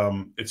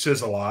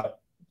says a lot.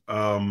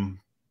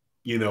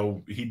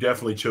 He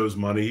definitely chose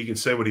money. He can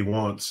say what he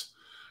wants.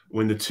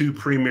 When the 2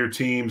 premier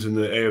teams in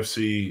the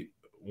AFC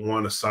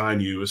want to sign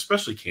you,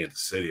 especially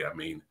Kansas City, I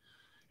mean,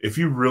 if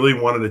you really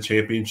wanted a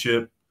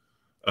championship,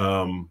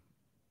 with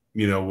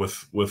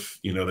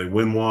they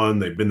win one,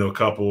 they've been to a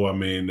couple. I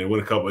mean, they win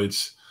a couple.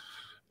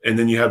 And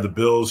then you have the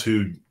Bills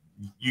who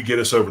you get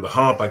us over the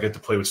hump. I get to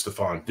play with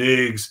Stephon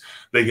Diggs.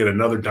 They get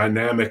another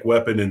dynamic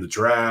weapon in the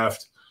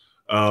draft.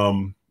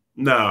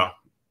 No,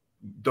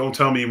 don't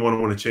tell me you want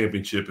to win a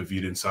championship if you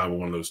didn't sign with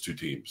one of those 2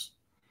 teams.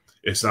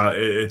 It's not.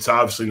 It's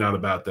obviously not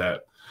about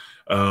that.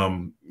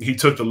 He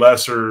took the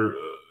lesser.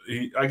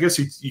 I guess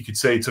you could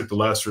say he took the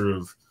lesser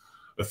of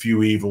a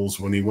few evils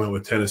when he went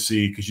with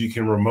Tennessee, because you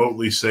can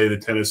remotely say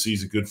that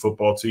Tennessee's a good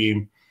football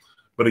team.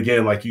 But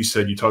again, like you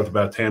said, you talked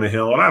about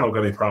Tannehill, and I don't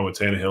got any problem with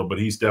Tannehill, but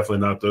he's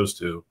definitely not those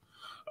 2.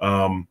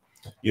 I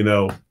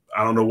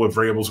don't know what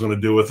Vrabel's going to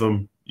do with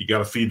him. You got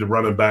to feed the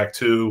running back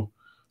too.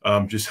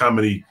 Just how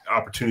many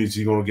opportunities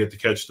he's going to get to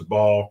catch the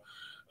ball.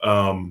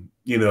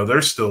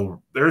 They're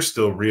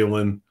still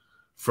reeling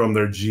from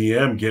their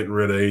GM getting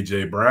rid of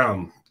A.J.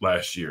 Brown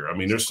last year. I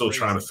mean, they're still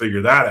trying to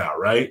figure that out,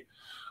 right?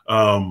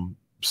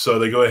 So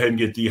they go ahead and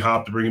get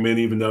D-Hop to bring him in,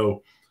 even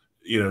though,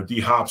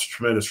 D-Hop's a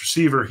tremendous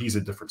receiver. He's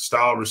a different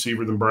style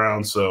receiver than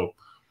Brown. So,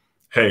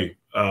 hey,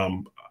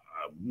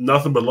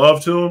 nothing but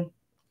love to him.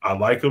 I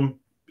like him.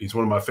 He's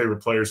one of my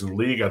favorite players in the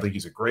league. I think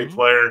he's a great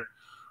player.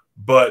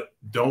 But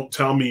don't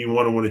tell me you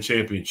want to win a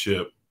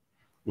championship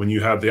when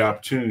you have the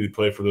opportunity to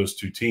play for those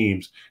 2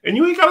 teams. And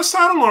you ain't got to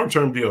sign a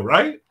long-term deal,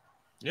 right?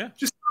 Yeah.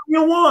 Just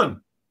sign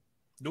one.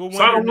 Do a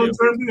sign a one-year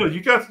long-term deal.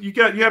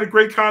 You had a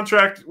great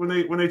contract when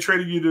they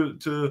traded you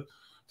to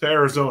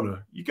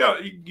Arizona. You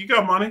got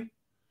money.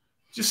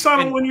 Just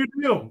sign a one-year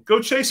deal. Go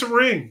chase a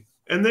ring,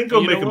 and then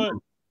go make a move.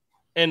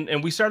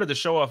 And we started the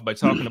show off by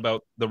talking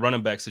about the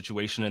running back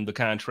situation and the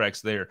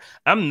contracts there.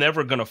 I'm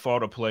never going to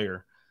fault a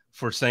player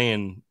for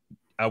saying,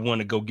 I want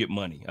to go get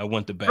money. I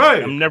want the bag.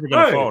 Right, I'm never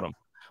going to fault him.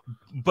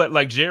 But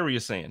like Jerry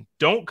is saying,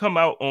 don't come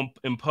out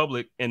in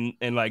public and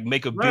like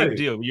make a big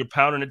deal. You're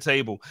pounding the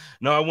table.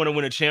 No, I want to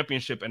win a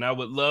championship, and I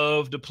would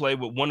love to play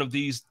with one of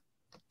these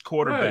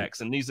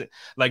quarterbacks. And these,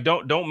 like,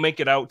 don't make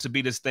it out to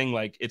be this thing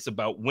like it's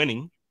about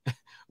winning.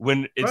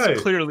 When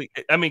it's clearly,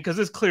 I mean, because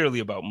it's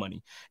clearly about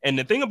money. And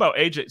the thing about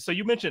AJ, so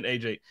you mentioned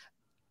AJ,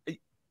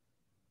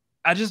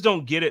 I just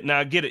don't get it. Now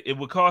I get it. It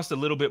would cost a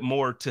little bit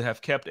more to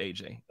have kept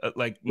AJ,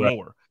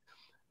 more.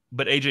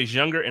 But AJ's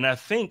younger, and I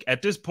think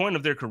at this point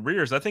of their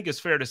careers, I think it's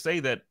fair to say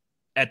that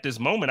at this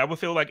moment, I would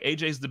feel like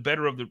AJ's the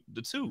better of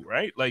the 2,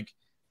 right? Like,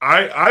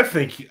 I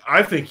think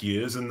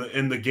he is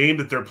in the game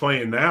that they're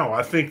playing now.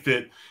 I think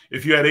that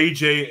if you had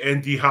AJ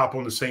and D-Hop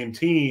on the same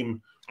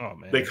team,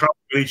 they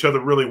complement each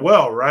other really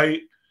well, right?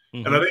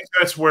 Mm-hmm. And I think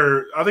that's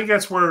where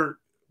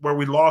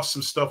we lost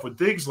some stuff with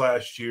Diggs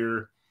last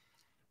year.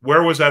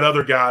 Where was that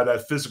other guy,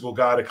 that physical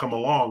guy, to come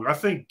along? I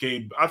think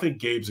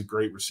Gabe's a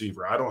great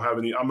receiver. I don't have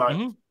any. I'm not.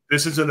 Mm-hmm.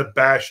 This isn't a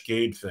bash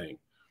Gabe thing,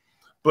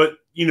 but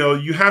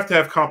you have to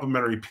have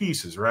complementary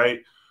pieces,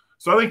 right?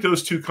 So I think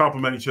those two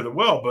complement each other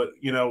well. But,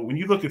 you know, when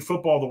you look at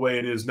football the way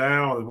it is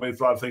now, and the way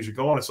a lot of things are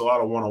going, it's a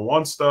lot of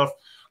one-on-one stuff,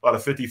 a lot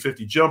of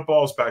 50-50 jump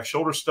balls, back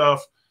shoulder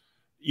stuff.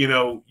 You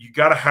know, you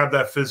got to have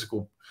that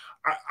physical.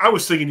 I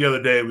was thinking the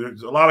other day, there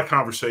was a lot of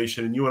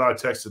conversation, and you and I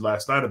texted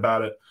last night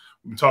about it.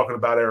 We were talking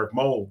about Eric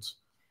Moulds.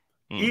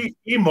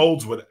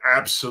 Moulds would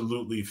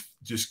absolutely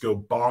just go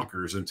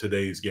bonkers in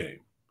today's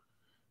game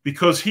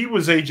because he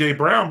was A.J.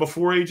 Brown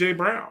before A.J.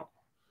 Brown.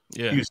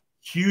 Yeah. He was a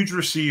huge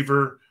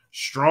receiver,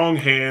 strong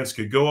hands,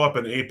 could go up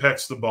and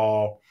apex the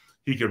ball.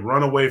 He could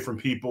run away from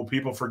people.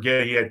 People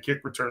forget he had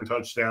kick return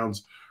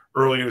touchdowns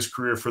early in his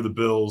career for the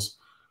Bills.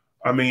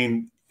 I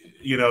mean,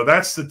 you know,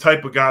 that's the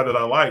type of guy that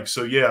I like.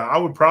 So, yeah, I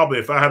would probably,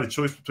 if I had a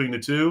choice between the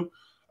two,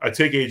 I'd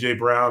take A.J.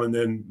 Brown, and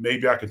then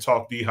maybe I could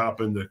talk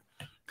D-Hop into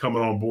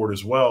coming on board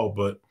as well.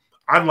 But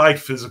I like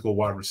physical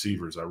wide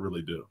receivers. I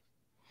really do.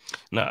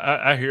 No,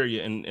 I hear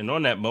you. And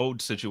on that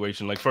mode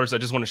situation, like, first, I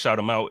just want to shout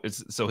him out.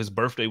 So his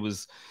birthday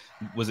was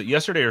it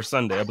yesterday or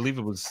Sunday? I believe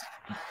it was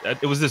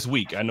this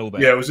week. I know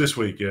that. Yeah, it was this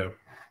week. Yeah.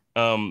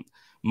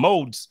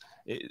 Modes.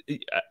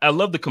 I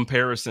love the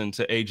comparison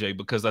to AJ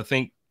because I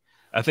think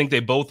they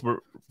both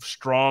were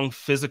strong,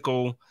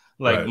 physical.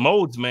 Like right.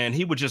 Modes, man,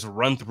 he would just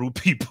run through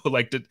people.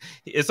 Like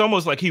it's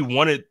almost like he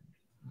wanted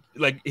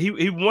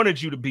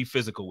you to be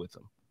physical with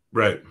him.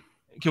 Right.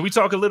 Can we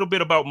talk a little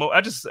bit about Mo?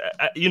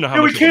 You know how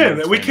yeah,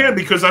 much we can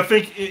because I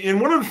think in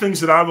one of the things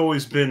that I've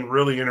always been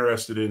really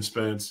interested in,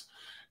 Spence,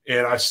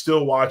 and I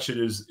still watch it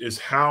is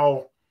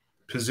how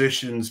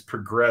positions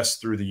progress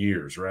through the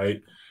years,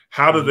 right?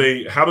 How do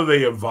they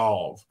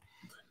evolve?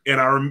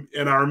 And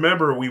I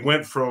remember we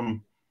went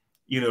from,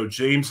 you know,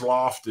 James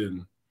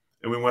Lofton,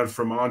 and we went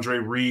from Andre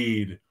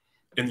Reed,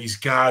 and these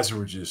guys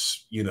were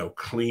just, you know,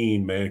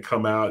 clean, man,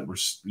 come out,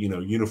 you know,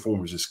 uniform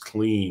was just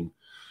clean,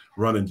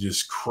 running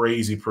just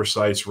crazy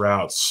precise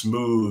routes,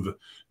 smooth.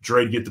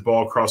 Dre'd get the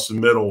ball across the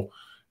middle,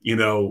 you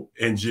know,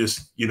 and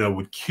just, you know,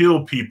 would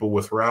kill people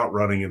with route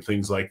running and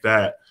things like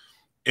that.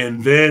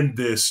 And then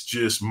this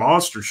just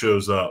monster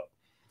shows up,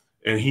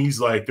 and he's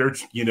like,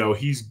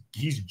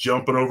 he's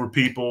jumping over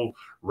people,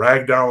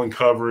 ragdolling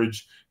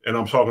coverage. And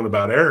I'm talking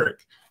about Eric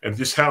and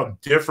just how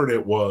different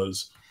it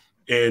was.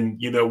 And,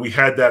 you know, we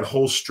had that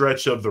whole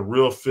stretch of the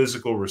real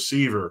physical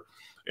receiver.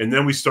 And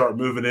then we start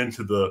moving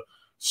into the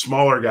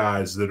smaller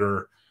guys that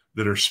are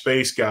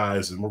space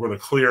guys, and we're going to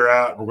clear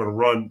out. We're going to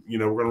run, you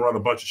know, we're going to run a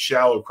bunch of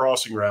shallow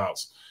crossing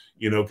routes,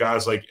 you know,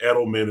 guys like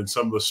Edelman and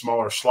some of the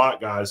smaller slot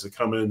guys that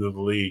come into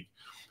the league.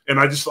 And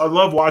I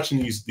love watching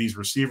these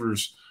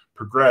receivers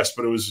progress.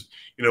 But it was,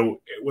 you know,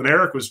 when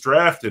Eric was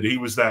drafted, he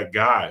was that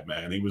guy,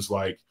 man. He was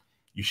like,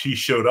 he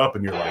showed up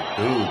and you're like,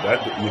 dude,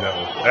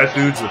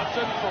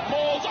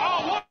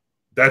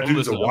 that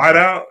dude's a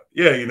wideout.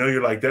 Yeah. You know,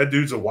 you're like, that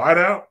dude's a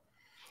wideout.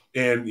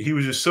 And he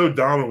was just so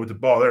dominant with the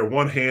ball there.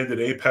 One-handed,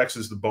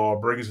 apexes the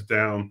ball, brings it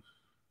down,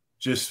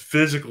 just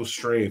physical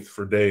strength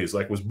for days,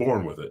 like was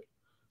born with it.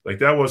 Like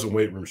that wasn't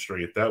weight room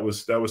strength. That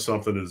was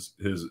something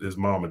his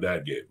mom and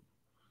dad gave him.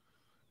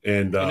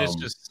 And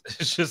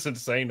it's just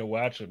insane to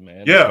watch him,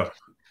 man. Yeah,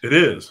 it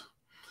is.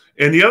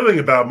 And the other thing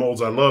about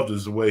Moulds I loved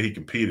is the way he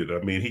competed. I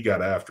mean, he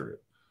got after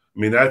it. I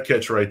mean, that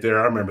catch right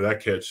there, I remember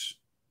that catch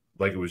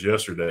like it was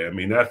yesterday. I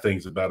mean, that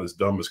thing's about as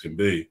dumb as can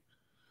be.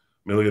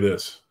 I mean, look at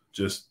this.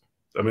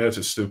 That's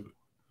just stupid.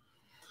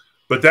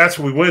 But that's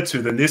what we went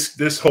to. Then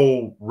this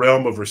whole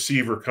realm of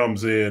receiver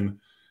comes in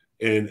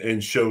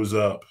and shows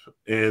up.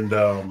 And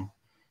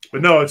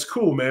but no, it's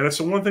cool, man. It's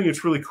the one thing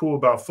that's really cool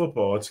about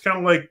football. It's kind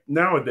of like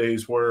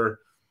nowadays where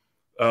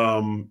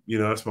you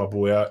know, that's my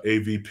boy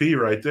AVP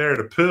right there,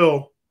 the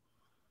pill.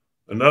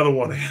 Another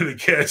one-handed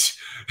catch.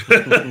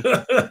 And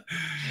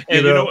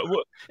you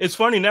know, it's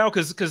funny now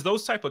because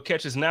those type of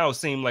catches now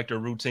seem like they're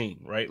routine,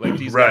 right? Like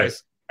these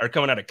guys are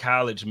coming out of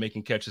college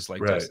making catches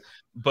like this.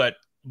 But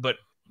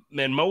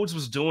man, Modes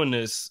was doing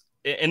this,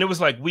 and it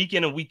was like week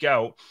in and week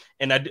out.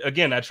 And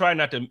I try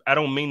not to. I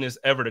don't mean this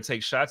ever to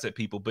take shots at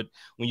people, but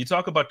when you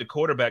talk about the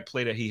quarterback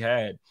play that he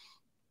had,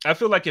 I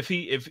feel like if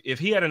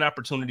he had an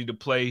opportunity to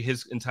play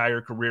his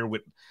entire career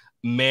with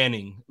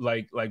Manning,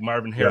 like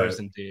Marvin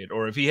Harrison did,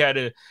 or if he had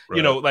a,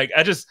 you know, like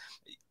I just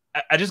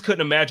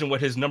couldn't imagine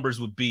what his numbers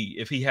would be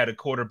if he had a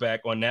quarterback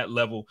on that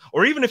level,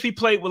 or even if he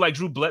played with like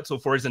Drew Bledsoe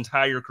for his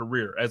entire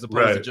career, as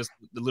opposed to just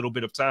a little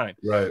bit of time.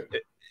 Right.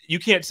 You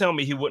can't tell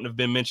me he wouldn't have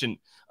been mentioned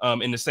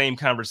in the same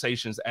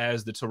conversations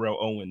as the Terrell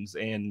Owens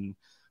and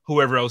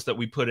whoever else that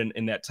we put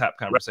in that top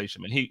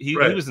conversation. Man, he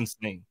was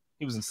insane.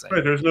 He was insane.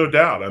 Right. There's no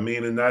doubt. I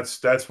mean, and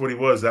that's what he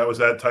was. That was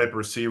that type of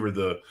receiver.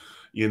 The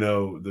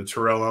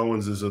Terrell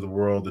Owenses of the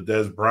world, the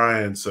Des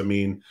Bryants. I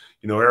mean,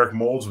 you know, Eric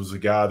Moulds was a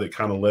guy that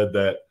kind of led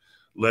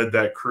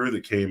that crew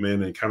that came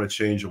in and kind of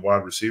changed the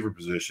wide receiver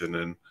position.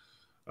 And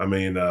I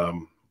mean,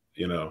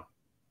 you know,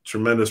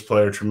 tremendous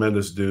player,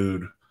 tremendous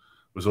dude.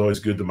 Was always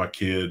good to my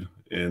kid,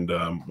 and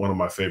one of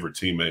my favorite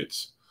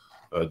teammates.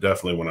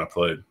 Definitely when I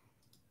played.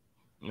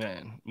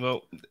 Man,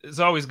 well, it's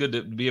always good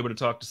to be able to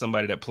talk to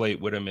somebody that played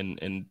with him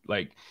and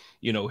like,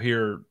 you know,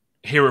 hear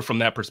it from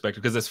that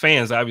perspective. Because as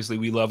fans, obviously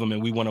we love him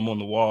and we want him on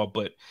the wall.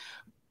 But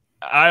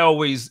I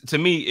always, to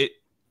me,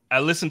 I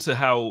listen to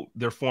how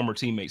their former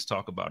teammates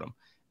talk about him,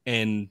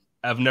 and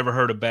I've never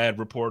heard a bad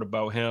report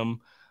about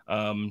him.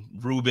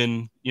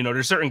 Ruben, you know,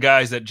 there's certain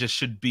guys that just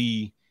should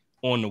be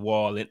on the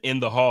wall and in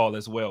the hall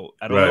as well.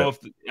 I don't know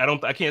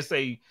if I can't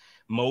say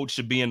Mode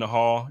should be in the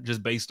hall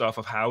just based off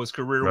of how his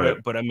career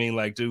went, but I mean,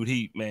 like, dude,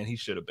 he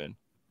should have been.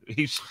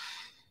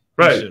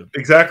 Right,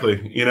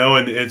 exactly. You know,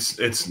 and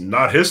it's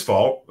not his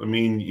fault. I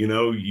mean, you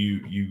know,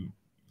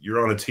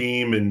 you're on a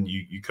team and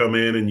you come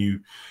in and you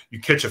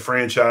catch a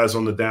franchise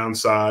on the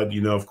downside. You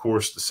know, of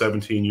course, the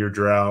 17-year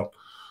drought.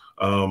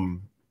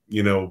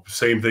 You know,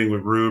 same thing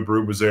with Rube.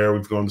 Rube was there.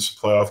 We've gone to some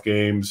playoff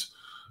games.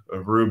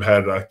 Rube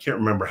had, I can't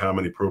remember how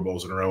many Pro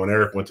Bowls in a row, and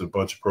Eric went to a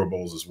bunch of Pro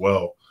Bowls as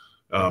well.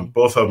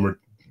 Both of them are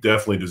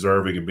definitely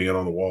deserving of being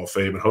on the Wall of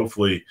Fame, and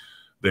hopefully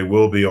they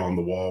will be on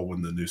the wall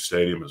when the new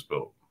stadium is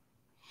built.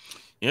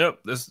 Yep,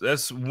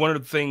 that's one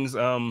of the things.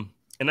 And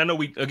I know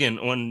we, again,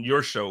 on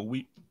your show,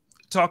 we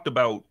talked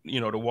about, you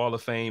know, the Wall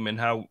of Fame and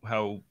how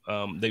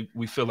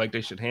we feel like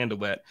they should handle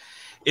that.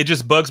 It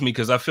just bugs me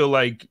because I feel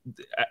like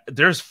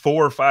there's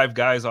 4 or 5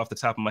 guys off the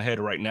top of my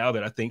head right now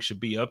that I think should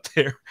be up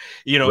there.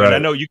 You know, and I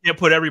know you can't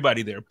put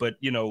everybody there, but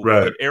you know,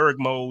 but Eric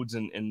Modes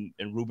and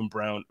Ruben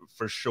Brown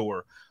for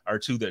sure are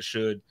 2 that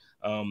should.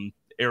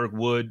 Eric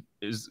Wood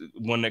is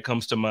one that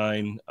comes to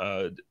mind.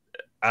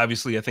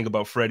 Obviously, I think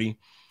about Freddie.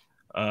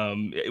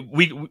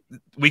 We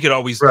could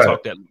always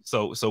talk that,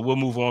 so we'll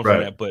move on from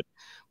that.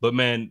 But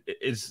man,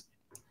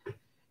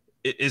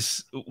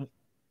 it's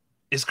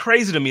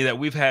crazy to me that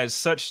we've had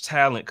such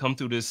talent come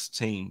through this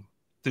team,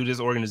 through this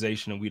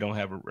organization, and we don't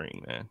have a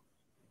ring, man.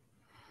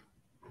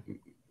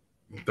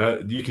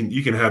 That you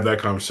can have that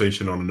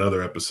conversation on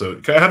another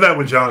episode. Can I have that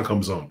when John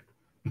comes on?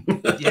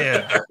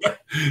 Yeah.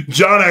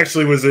 John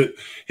actually was at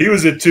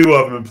 2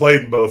 of them and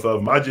played in both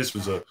of them.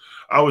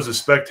 I was a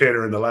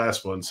spectator in the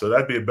last one, so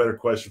that'd be a better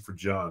question for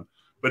John.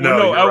 But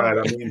you're right.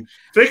 I mean,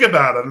 think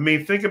about it. I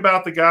mean, think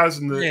about the guys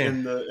in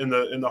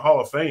the Hall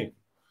of Fame.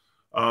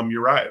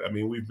 You're right. I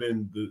mean, we've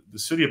been the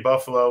city of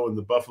Buffalo and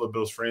the Buffalo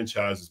Bills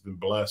franchise has been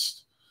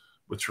blessed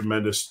with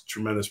tremendous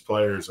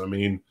players. I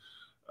mean,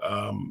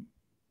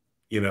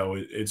 you know,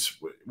 it's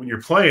when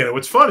you're playing.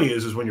 What's funny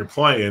is when you're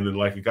playing, and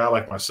like a guy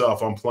like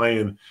myself, I'm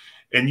playing,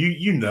 and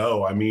you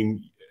know, I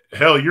mean,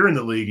 hell, you're in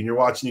the league and you're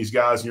watching these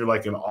guys and you're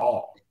like in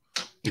awe.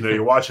 You know,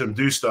 you're watching them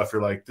do stuff.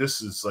 You're like,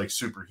 this is like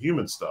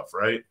superhuman stuff,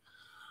 right?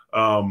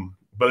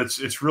 But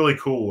it's really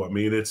cool. I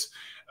mean, it's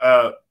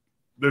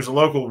there's a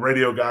local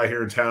radio guy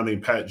here in town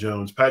named Pat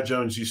Jones. Pat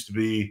Jones used to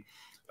be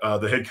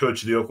the head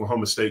coach of the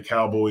Oklahoma State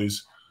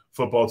Cowboys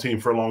football team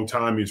for a long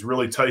time. He's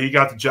really tight. He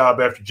got the job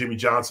after Jimmy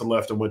Johnson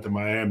left and went to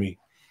Miami.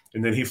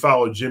 And then he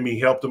followed Jimmy,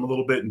 helped him a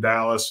little bit in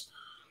Dallas.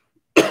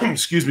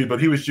 Excuse me,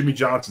 but he was Jimmy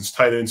Johnson's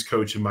tight ends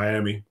coach in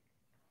Miami.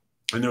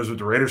 And he was with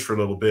the Raiders for a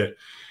little bit.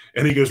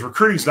 And he goes,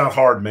 recruiting's not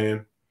hard,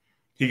 man.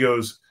 He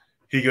goes,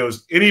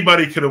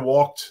 anybody could have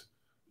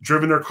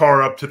driven their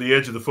car up to the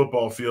edge of the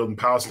football field in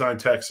Palestine,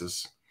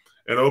 Texas,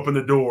 and opened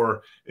the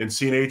door and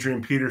seen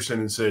Adrian Peterson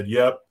and said,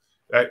 yep,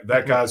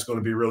 that guy's going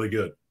to be really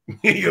good.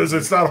 He goes,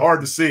 it's not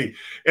hard to see.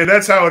 And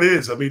that's how it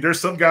is. I mean,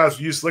 there's some guys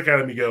you just look at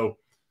him and go,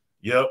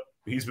 yep,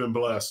 he's been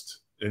blessed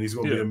and he's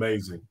going to be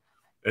amazing.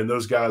 And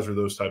those guys are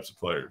those types of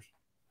players.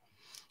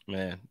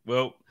 Man,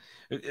 well,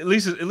 at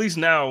least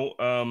now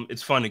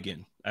it's fun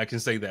again. I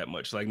can say that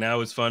much. Like now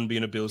it's fun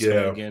being a Bills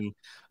fan again.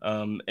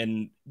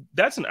 And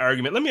that's an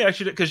argument. Let me ask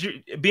you that, because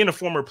you're being a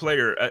former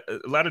player, a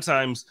lot of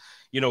times,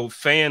 you know,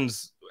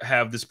 fans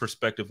have this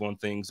perspective on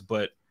things,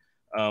 but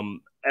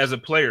as a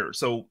player,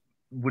 so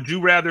would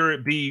you rather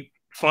it be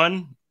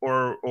fun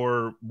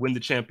or win the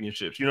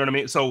championships? You know what I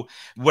mean? So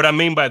what I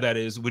mean by that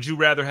is, would you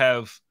rather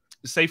have,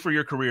 say for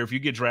your career, if you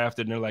get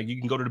drafted and they're like, you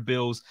can go to the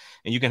Bills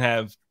and you can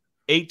have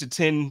 8 to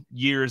 10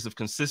 years of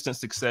consistent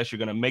success. You're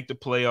going to make the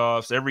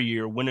playoffs every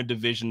year, win a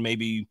division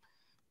maybe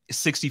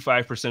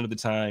 65% of the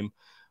time,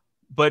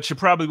 but you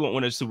probably won't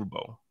win a Super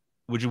Bowl.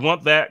 Would you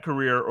want that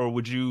career, or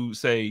would you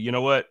say, you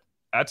know what,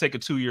 I'd take a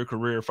 2-year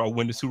career if I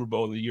win the Super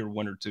Bowl in year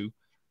 1 or 2?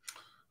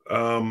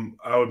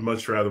 I would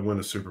much rather win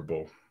a Super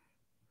Bowl.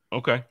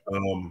 Okay.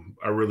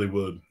 I really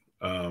would.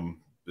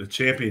 The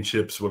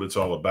championship's what it's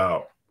all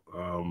about.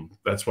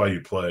 That's why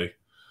you play.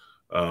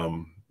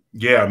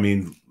 Yeah, I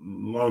mean,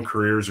 long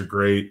careers are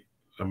great.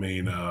 I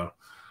mean,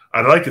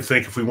 I'd like to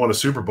think if we won a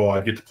Super Bowl,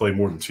 I'd get to play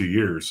more than 2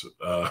 years.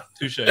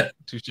 Touche. You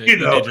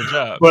know, did your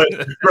job. But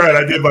right,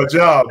 I did my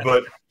job.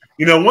 But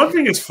you know, one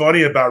thing that's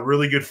funny about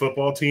really good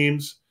football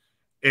teams,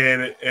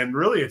 and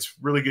really it's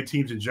really good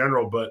teams in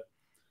general, but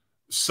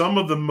some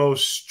of the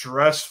most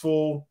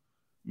stressful,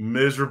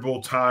 miserable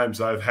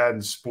times I've had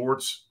in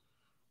sports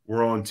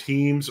were on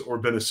teams or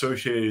been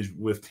associated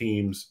with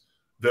teams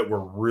that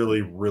were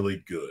really,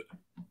 really good.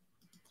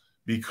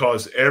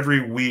 Because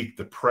every week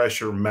the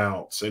pressure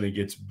mounts and it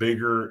gets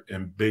bigger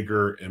and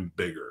bigger and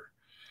bigger.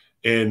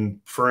 And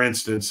for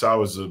instance, I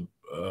was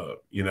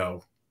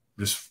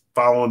just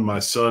following my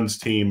son's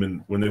team,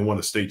 and when they won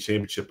a state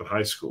championship in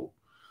high school,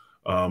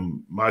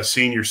 my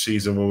senior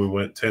season when we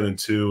went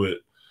 10-2 at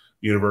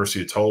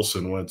University of Tulsa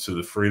and went to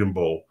the Freedom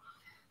Bowl,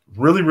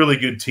 really, really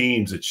good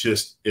teams. It's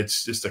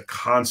just a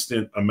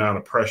constant amount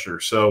of pressure.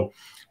 So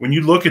when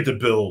you look at the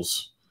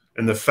Bills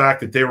and the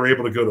fact that they were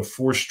able to go to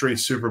 4 straight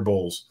Super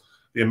Bowls,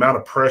 the amount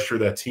of pressure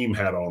that team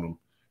had on them,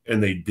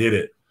 and they did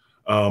it.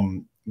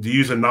 To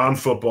use a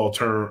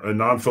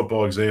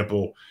non-football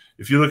example,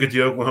 if you look at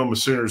the Oklahoma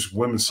Sooners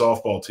women's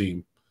softball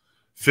team,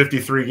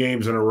 53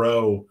 games in a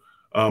row,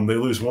 they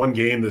lose 1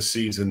 game this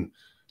season.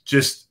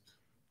 Just,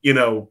 and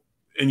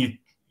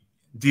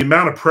the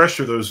amount of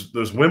pressure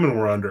those women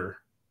were under,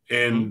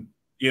 and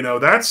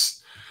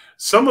that's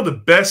some of the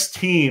best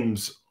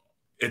teams.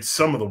 It's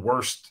some of the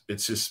worst.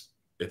 It's just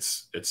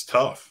it's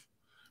tough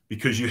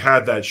because you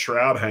had that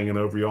shroud hanging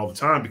over you all the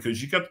time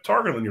because you got the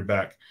target on your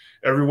back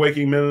every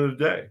waking minute of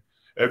the day.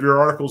 Every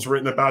article's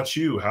written about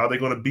you. How are they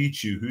going to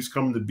beat you? Who's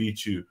coming to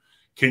beat you?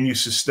 Can you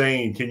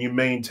sustain? Can you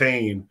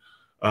maintain?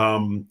 Are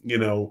you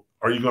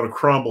going to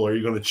crumble? Are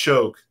you going to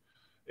choke?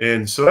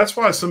 And so that's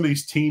why some of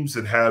these teams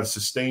that have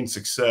sustained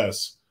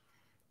success,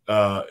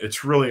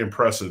 it's really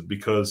impressive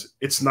because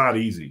it's not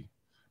easy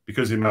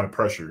because of the amount of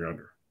pressure you're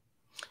under.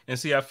 And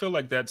see, I feel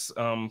like that's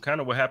kind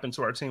of what happened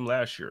to our team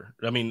last year.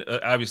 I mean,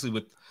 obviously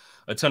with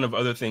a ton of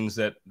other things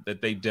that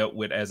they dealt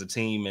with as a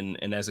team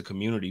and as a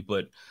community.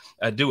 But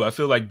I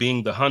feel like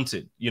being the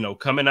hunted,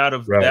 coming out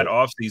of that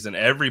offseason,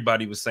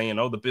 everybody was saying,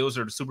 oh, the Bills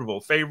are the Super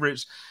Bowl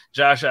favorites.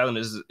 Josh Allen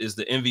is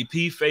the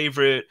MVP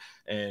favorite.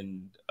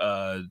 And,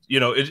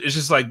 it's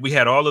just like we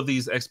had all of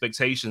these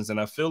expectations. And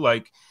I feel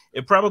like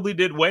it probably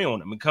did weigh on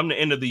them. And come the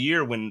end of the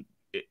year when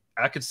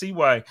I could see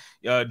why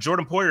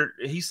Jordan Poyer,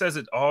 he says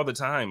it all the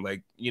time.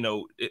 Like,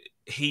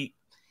 he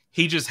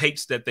just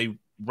hates that they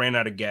ran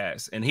out of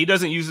gas, and he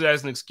doesn't use it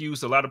as an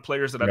excuse. A lot of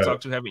players that I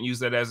talked to haven't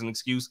used that as an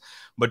excuse,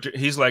 but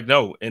he's like,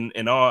 no,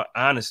 in all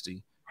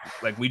honesty,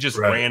 like we just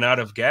ran out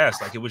of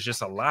gas. Like it was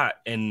just a lot.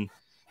 And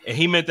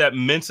he meant that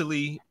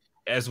mentally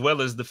as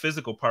well as the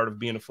physical part of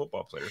being a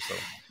football player. So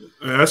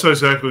that's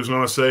exactly what I was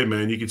going to say,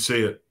 man. You could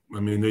see it.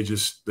 I mean, they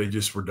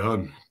just were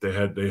done. They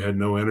had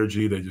no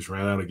energy. They just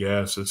ran out of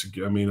gas.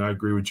 I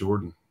agree with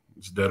Jordan.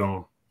 It's dead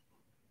on.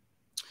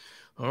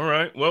 All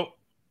right. Well,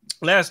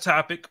 last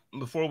topic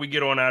before we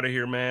get on out of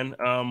here, man.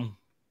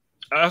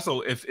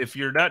 Also, if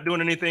you're not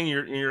doing anything,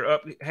 you're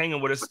up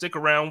hanging with us, stick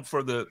around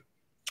for the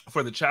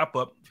chop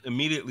up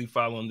immediately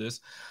following this.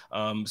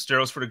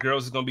 Steros for the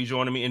Girls is going to be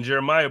joining me, and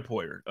Jeremiah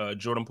Poyer,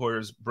 Jordan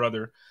Poyer's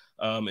brother,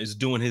 is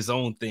doing his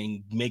own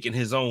thing, making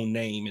his own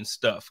name and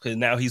stuff. Because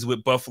now he's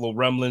with Buffalo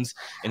Rumblings,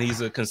 and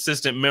he's a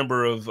consistent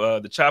member of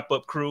the chop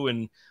up crew.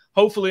 And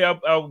hopefully,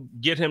 I'll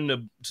get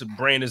him to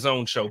brand his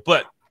own show.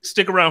 But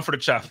stick around for the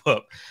chop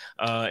up.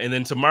 And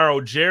then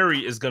tomorrow,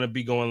 Jerry is going to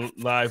be going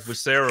live with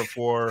Sarah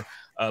for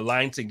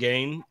Line to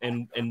Gain.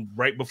 And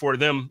right before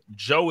them,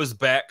 Joe is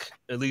back,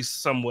 at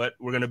least somewhat.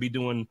 We're going to be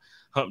doing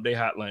Hump Day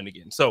Hotline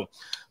again. So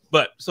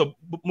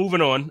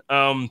moving on.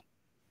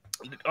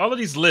 All of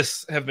these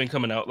lists have been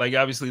coming out. Like,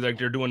 obviously, like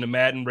they're doing the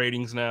Madden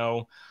ratings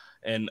now.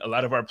 And a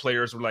lot of our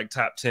players were like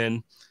top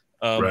 10.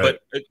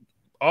 But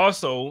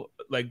also,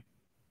 like,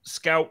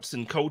 scouts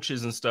and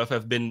coaches and stuff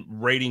have been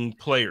rating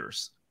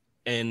players.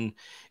 And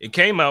it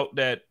came out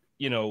that,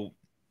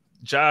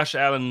 Josh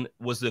Allen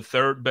was the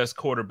 3rd best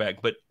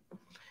quarterback, but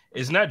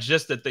it's not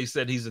just that they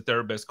said he's the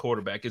 3rd best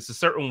quarterback. It's a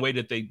certain way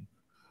that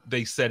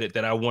they said it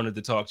that I wanted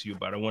to talk to you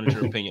about. I wanted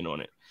your opinion on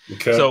it.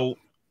 Okay. So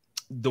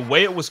the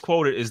way it was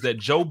quoted is that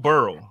Joe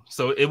Burrow,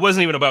 so it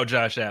wasn't even about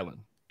Josh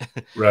Allen,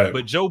 right?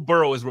 But Joe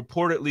Burrow is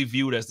reportedly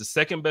viewed as the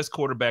 2nd best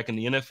quarterback in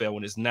the NFL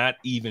and is not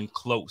even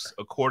close,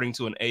 according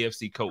to an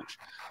AFC coach.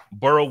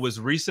 Burrow was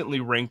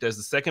recently ranked as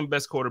the 2nd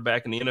best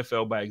quarterback in the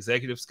NFL by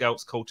executive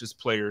scouts, coaches,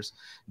 players,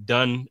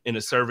 done in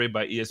a survey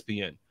by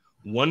ESPN.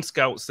 One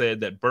scout said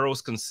that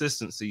Burrow's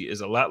consistency is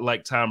a lot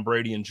like Tom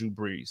Brady and Drew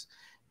Brees.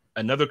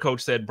 Another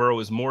coach said Burrow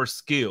is more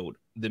skilled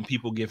than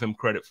people give him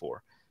credit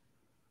for.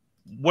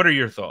 What are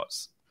your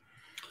thoughts?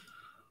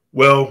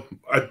 Well,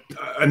 I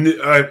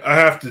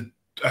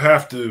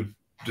have to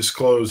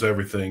disclose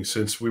everything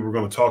since we were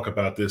going to talk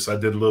about this. I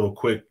did a little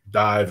quick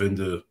dive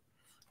into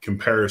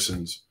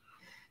comparisons.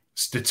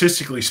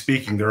 Statistically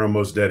speaking, they're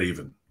almost dead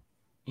even.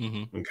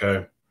 Mm-hmm.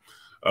 Okay.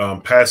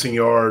 Passing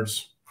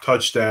yards,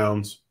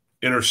 touchdowns,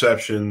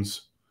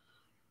 interceptions,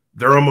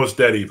 they're almost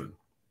dead even.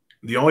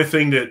 The only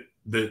thing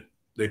that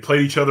they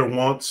played each other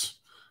once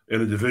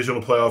in a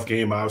divisional playoff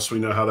game, obviously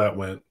we know how that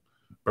went.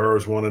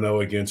 Burrow's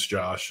 1-0 against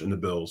Josh and the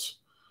Bills.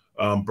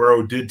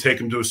 Burrow did take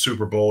him to a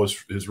Super Bowl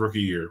his rookie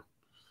year.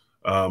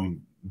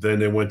 Then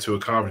they went to a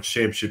conference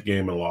championship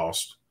game and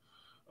lost.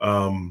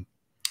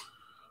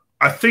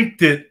 I think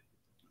that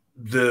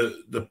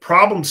the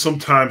problem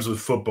sometimes with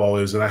football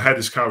is, and I had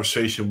this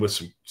conversation with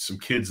some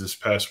kids this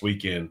past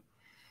weekend,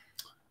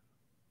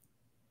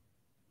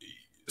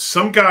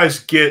 some guys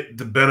get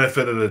the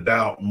benefit of the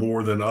doubt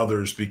more than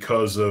others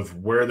because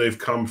of where they've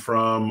come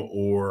from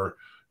or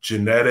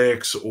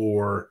genetics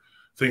or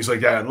things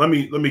like that. And let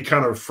me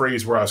kind of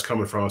phrase where I was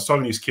coming from. I was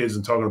talking to these kids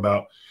and talking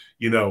about,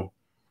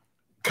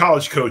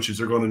 college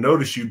coaches are going to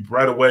notice you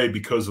right away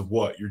because of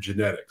what? Your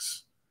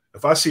genetics.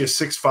 If I see a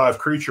 6'5"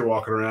 creature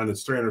walking around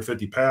that's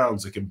 350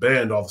 pounds that can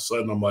bend, all of a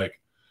sudden I'm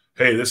like,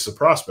 hey, this is a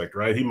prospect,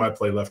 right? He might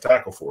play left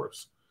tackle for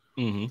us.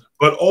 Mm-hmm.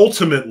 But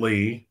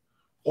ultimately,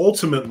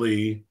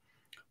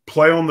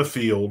 play on the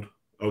field,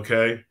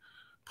 okay?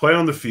 Play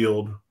on the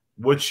field.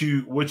 What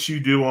you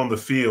do on the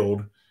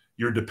field,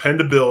 your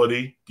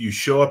dependability, you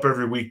show up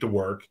every week to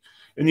work,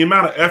 and the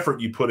amount of effort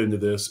you put into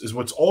this is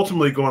what's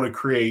ultimately going to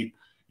create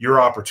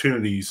your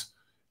opportunities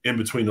in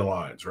between the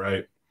lines,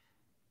 right?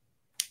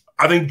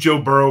 I think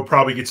Joe Burrow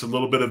probably gets a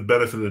little bit of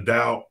benefit of the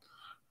doubt.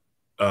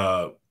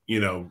 You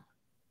know,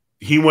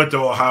 he went to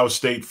Ohio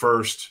State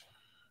first.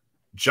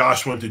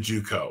 Josh went to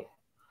JUCO.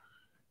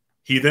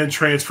 He then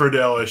transferred to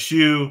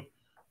LSU.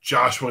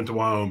 Josh went to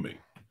Wyoming.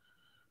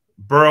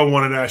 Burrow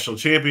won a national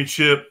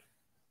championship.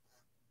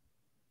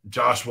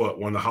 Josh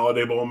won the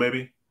Holiday Bowl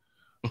maybe?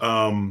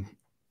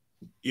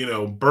 You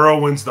know, Burrow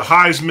wins the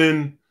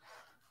Heisman.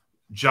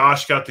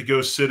 Josh got to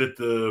go sit at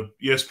the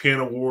ESPN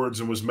Awards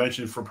and was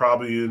mentioned for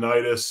probably the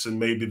Unitas and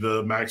maybe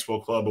the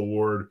Maxwell Club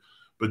Award,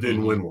 but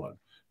didn't win one.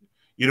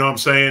 You know what I'm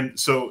saying?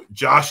 So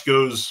Josh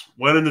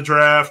went in the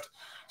draft.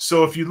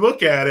 So if you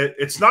look at it,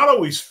 it's not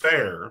always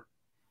fair.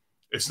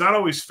 It's not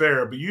always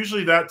fair, but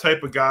usually that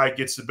type of guy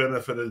gets the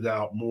benefit of the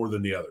doubt more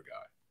than the other guy.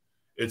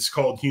 It's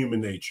called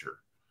human nature.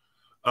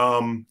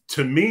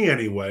 To me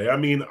anyway, I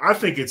mean, I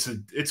think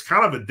it's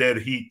kind of a dead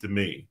heat to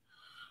me.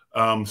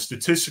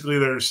 Statistically,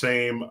 they're the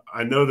same.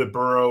 I know that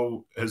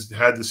Burrow has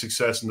had the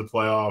success in the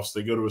playoffs.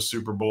 They go to a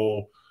Super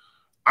Bowl.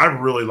 I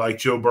really like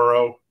Joe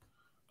Burrow.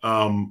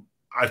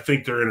 I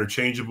think they're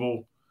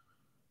interchangeable.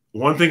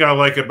 One thing I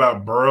like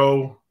about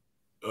Burrow,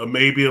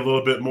 maybe a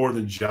little bit more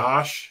than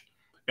Josh,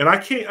 and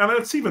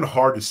it's even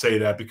hard to say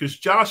that because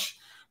Josh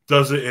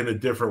does it in a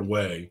different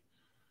way.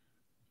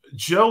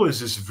 Joe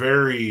is this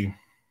very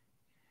 –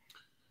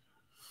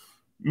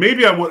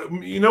 maybe I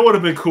would, you know what would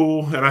have been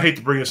cool, and I hate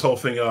to bring this whole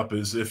thing up,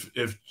 is if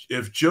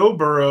Joe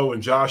Burrow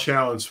and Josh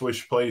Allen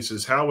switched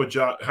places, how would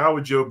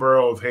Joe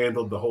Burrow have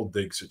handled the whole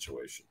Diggs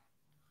situation?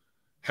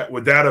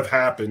 Would that have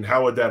happened?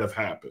 How would that have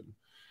happened?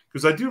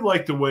 Because I do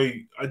like the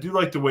way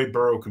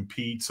Burrow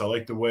competes. I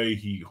like the way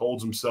he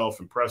holds himself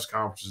in press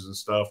conferences and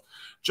stuff.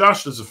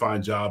 Josh does a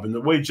fine job, and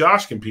the way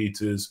Josh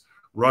competes is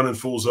running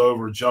fools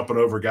over, jumping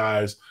over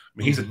guys. I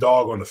mean, he's a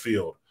dog on the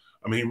field.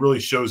 I mean, he really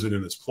shows it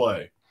in his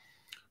play.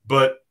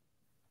 But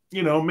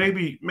you know,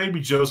 maybe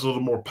Joe's a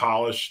little more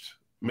polished.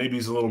 Maybe he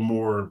was a little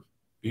more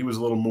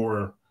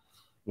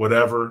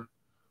whatever.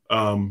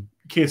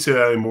 Can't say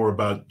that anymore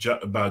about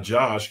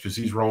Josh because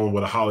he's rolling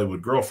with a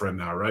Hollywood girlfriend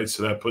now, right?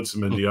 So that puts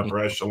him in the upper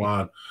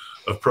echelon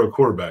of pro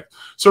quarterback.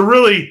 So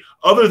really,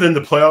 other than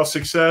the playoff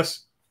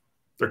success,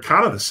 they're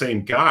kind of the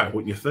same guy,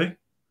 wouldn't you think?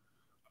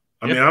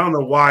 I mean, I don't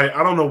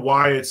know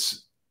why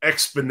it's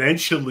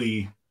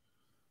exponentially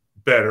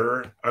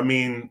better. I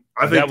mean,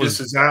 I think do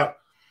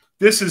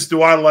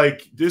I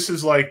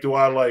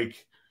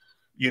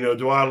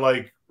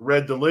like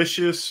Red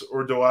Delicious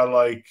or do I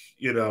like,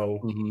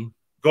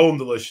 Golden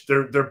Delicious?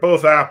 They're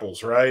both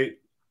apples, right?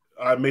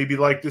 I maybe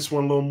like this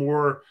one a little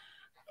more.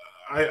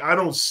 I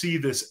don't see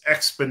this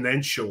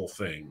exponential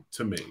thing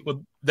to me.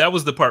 Well, that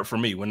was the part for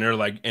me when they're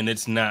like, and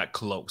it's not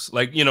close.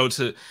 Like, you know,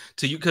 to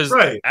you, because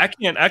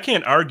I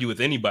can't argue with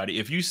anybody.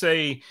 If you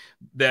say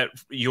that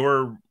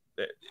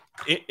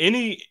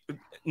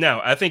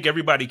now, I think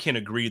everybody can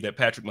agree that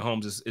Patrick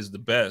Mahomes is the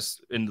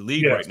best in the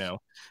league right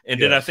now.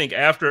 And then I think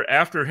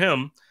after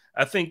him,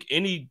 I think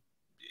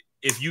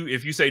if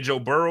you say Joe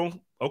Burrow,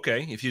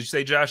 okay. If you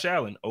say Josh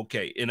Allen,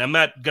 okay. And I'm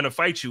not gonna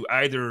fight you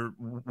either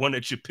one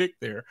that you pick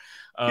there.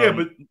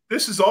 But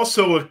this is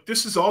also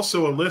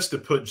a list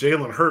that put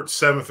Jalen Hurts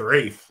 7th or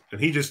 8th,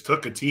 and he just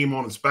took a team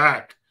on his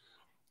back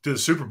to the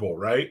Super Bowl,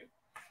 right?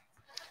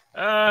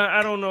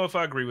 I don't know if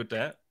I agree with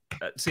that.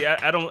 See,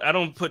 I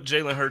don't put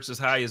Jalen Hurts as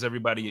high as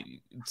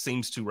everybody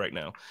seems to right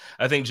now.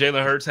 I think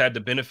Jalen Hurts had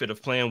the benefit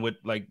of playing with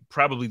like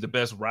probably the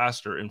best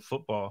roster in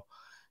football,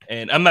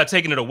 and I'm not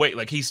taking it away.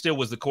 Like he still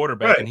was the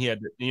quarterback, and he had,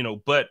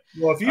 But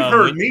well, if you've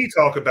heard me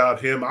talk about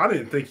him, I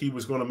didn't think he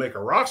was going to make a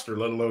roster,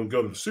 let alone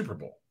go to the Super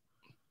Bowl.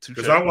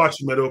 Because I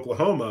watched him at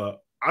Oklahoma,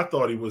 I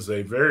thought he was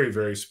a very,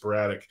 very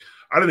sporadic.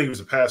 I didn't think he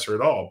was a passer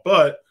at all.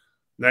 But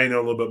now you know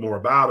a little bit more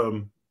about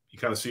him. You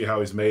kind of see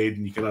how he's made,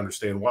 and you can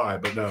understand why.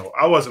 But no,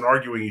 I wasn't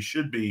arguing he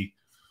should be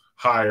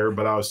higher,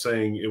 but I was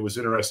saying it was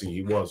interesting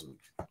he wasn't.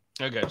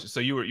 I got you. So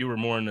you were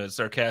more in the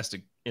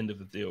sarcastic end of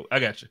the deal. I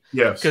got you.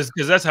 Yes, because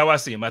that's how I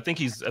see him. I think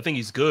he's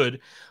good.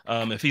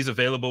 If he's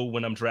available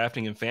when I'm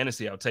drafting in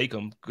fantasy, I'll take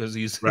him because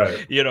he's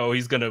right.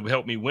 He's going to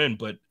help me win.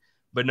 But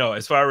no,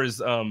 as far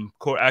as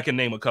I can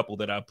name a couple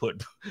that I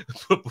put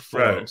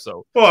before him.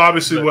 So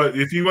obviously,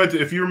 if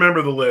you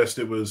remember the list,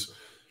 it was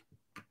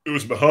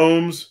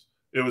Mahomes.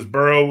 It was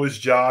Burrow, was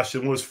Josh,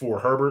 and was 4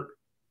 Herbert.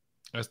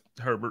 That's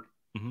Herbert.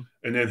 Mm-hmm.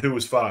 And then who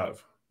was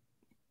 5?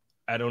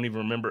 I don't even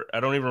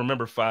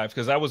remember 5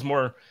 because I was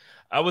more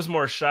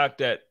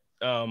shocked at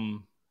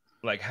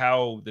like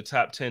how the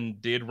top 10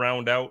 did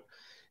round out.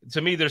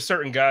 To me, there's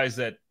certain guys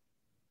that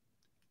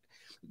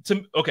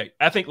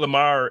I think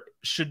Lamar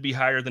should be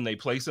higher than they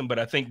place him, but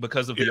I think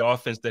because of the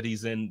offense that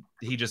he's in,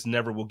 he just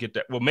never will get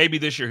that. Well, maybe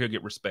this year he'll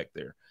get respect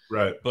there.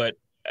 Right. But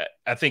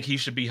I think he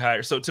should be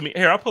higher. So to me,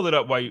 here, I'll pull it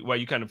up while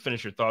you kind of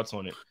finish your thoughts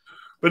on it.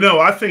 But no,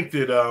 I think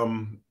that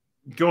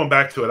going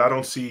back to it, I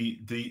don't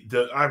see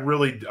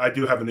I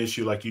do have an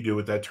issue like you do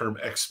with that term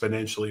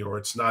exponentially, or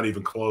it's not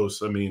even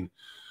close. I mean,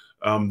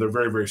 they're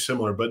very, very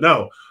similar. But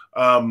no,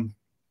 I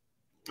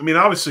mean,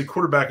 obviously,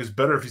 quarterback is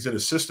better if he's in a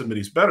system that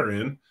he's better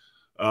in.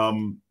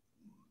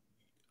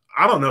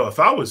 I don't know. If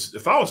I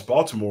was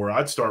Baltimore,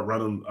 I'd start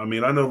running. I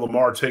mean, I know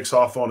Lamar takes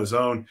off on his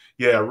own.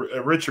 Yeah,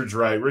 Richard's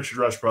right. Richard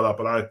Rush brought up,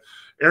 but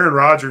Aaron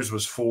Rodgers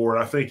was 4.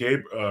 I think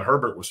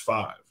Herbert was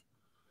 5.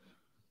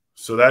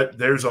 So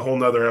there's a whole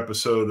nother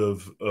episode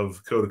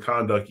of Code of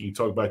Conduct. You can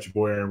talk about your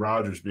boy Aaron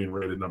Rodgers being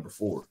rated number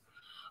 4.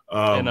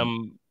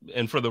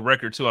 And for the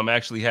record too, I'm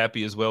actually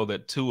happy as well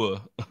that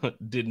Tua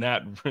did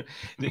not.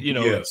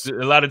 Yes. A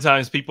lot of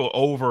times people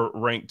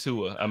overrank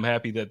Tua. I'm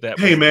happy that.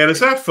 Hey man, is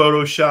that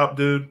Photoshop,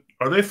 dude?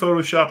 Are they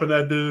photoshopping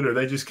that dude? Or are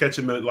they just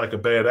catching him at like a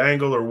bad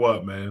angle or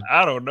what, man?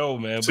 I don't know,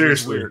 man.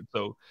 Seriously. But it's weird.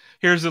 So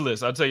here's the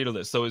list. I'll tell you the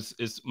list. So it's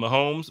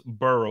Mahomes,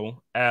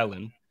 Burrow,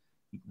 Allen,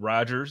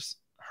 Rodgers,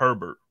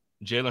 Herbert.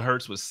 Jalen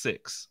Hurts was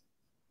 6.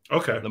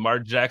 Okay. Lamar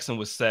Jackson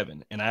was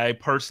 7. And I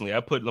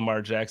put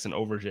Lamar Jackson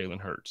over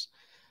Jalen Hurts.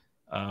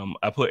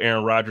 I put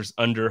Aaron Rodgers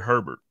under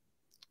Herbert.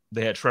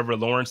 They had Trevor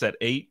Lawrence at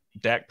 8,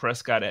 Dak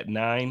Prescott at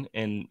 9,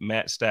 and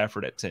Matt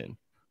Stafford at 10.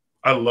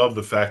 I love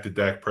the fact that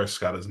Dak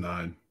Prescott is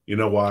 9. You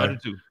know why? I do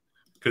too.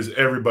 Because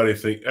everybody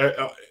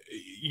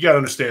you got to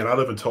understand, I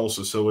live in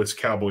Tulsa, so it's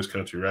Cowboys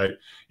country, right?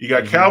 You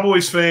got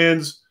Cowboys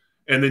fans,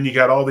 and then you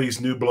got all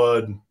these new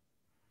blood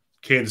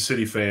Kansas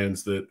City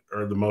fans that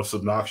are the most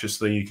obnoxious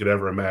thing you could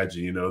ever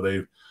imagine. You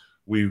know,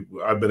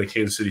 I've been a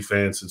Kansas City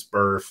fan since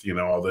birth, you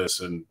know, all this,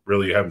 and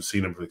really haven't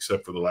seen them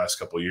except for the last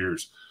couple of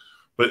years.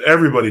 But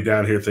everybody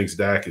down here thinks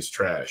Dak is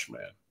trash,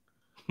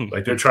 man.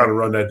 Like, they're trying to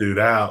run that dude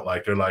out.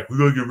 Like, they're like, we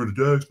got to get rid of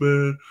Dak,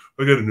 man.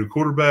 I got a new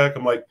quarterback.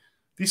 I'm like,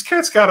 these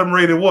cats got him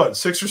rated what,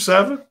 6 or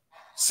 7?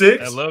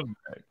 6?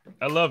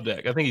 I love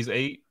Dak. I think he's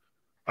 8.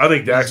 I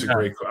think Dak is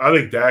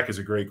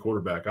a great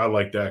quarterback. I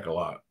like Dak a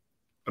lot,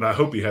 and I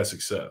hope he has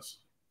success.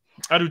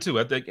 I do too.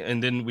 I think,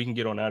 and then we can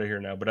get on out of here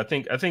now. But I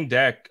think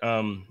Dak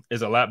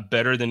is a lot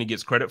better than he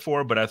gets credit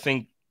for. But I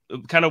think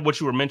kind of what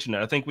you were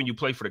mentioning. I think when you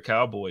play for the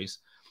Cowboys,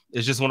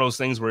 it's just one of those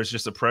things where it's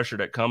just a pressure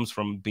that comes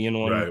from being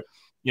on. Right.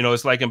 You know,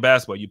 it's like in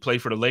basketball. You play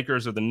for the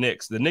Lakers or the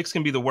Knicks. The Knicks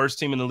can be the worst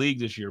team in the league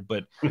this year,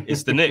 but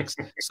it's the Knicks.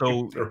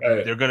 So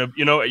they're gonna,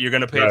 you're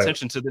gonna pay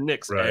attention to the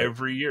Knicks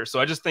every year. So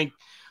I just think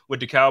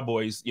with the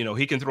Cowboys,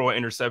 he can throw an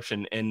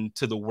interception, and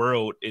to the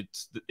world,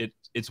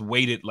 it's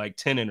weighted like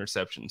 10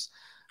 interceptions.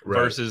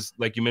 Versus,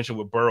 like you mentioned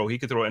with Burrow, he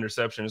could throw an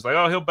interception. It's like,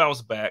 oh, he'll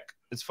bounce back.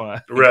 It's fine.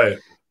 Right.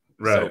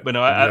 So, but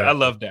no, I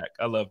love Dak.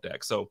 I love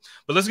Dak. So,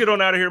 but let's get on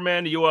out of here,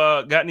 man. You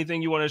got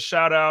anything you want to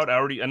shout out?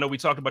 I know we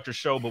talked about your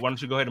show, but why don't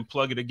you go ahead and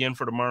plug it again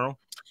for tomorrow?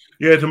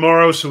 Yeah,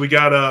 tomorrow. So we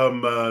got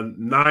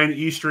 9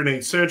 Eastern,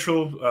 8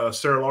 Central.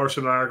 Sarah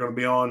Larson and I are going to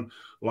be on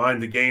Line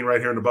to Gain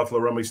right here in the Buffalo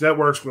Rumblings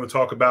Networks. We're going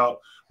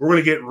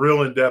to get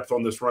real in depth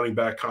on this running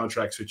back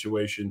contract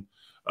situation.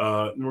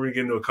 And we're going to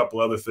get into a couple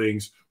other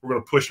things. We're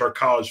going to push our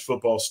college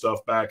football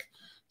stuff back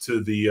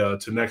to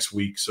to next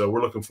week. So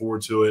we're looking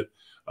forward to it.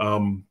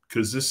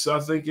 Because I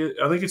think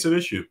it's an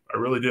issue. I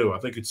really do. I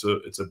think it's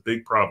a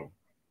big problem.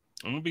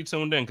 I'm gonna be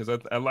tuned in because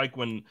I like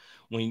when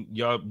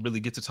y'all really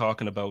get to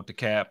talking about the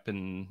cap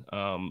and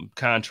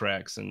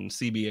contracts and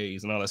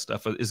CBAs and all that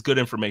stuff. It's good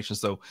information.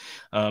 So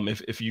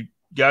if you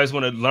guys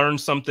want to learn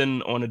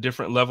something on a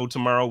different level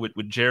tomorrow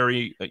with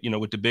Jerry,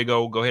 with the Big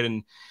O, go ahead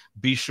and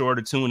be sure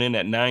to tune in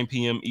at 9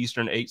 p.m.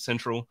 Eastern, 8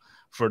 Central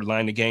for the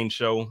Line to Gain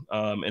show.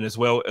 And as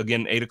well,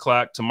 again, 8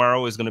 o'clock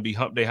tomorrow is going to be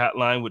Hump Day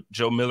Hotline with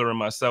Joe Miller and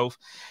myself.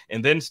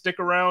 And then stick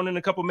around in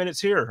a couple minutes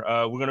here.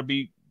 We're going to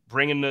be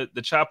bringing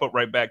the chop up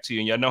right back to you.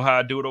 And y'all know how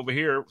I do it over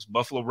here. It's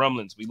Buffalo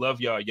Rumblings. We love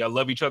y'all. Y'all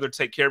love each other.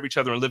 Take care of each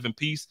other and live in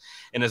peace.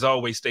 And as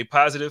always, stay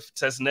positive,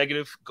 test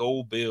negative,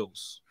 go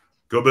Bills.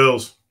 Go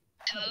Bills.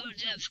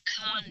 Code of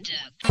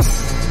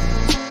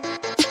Conduct.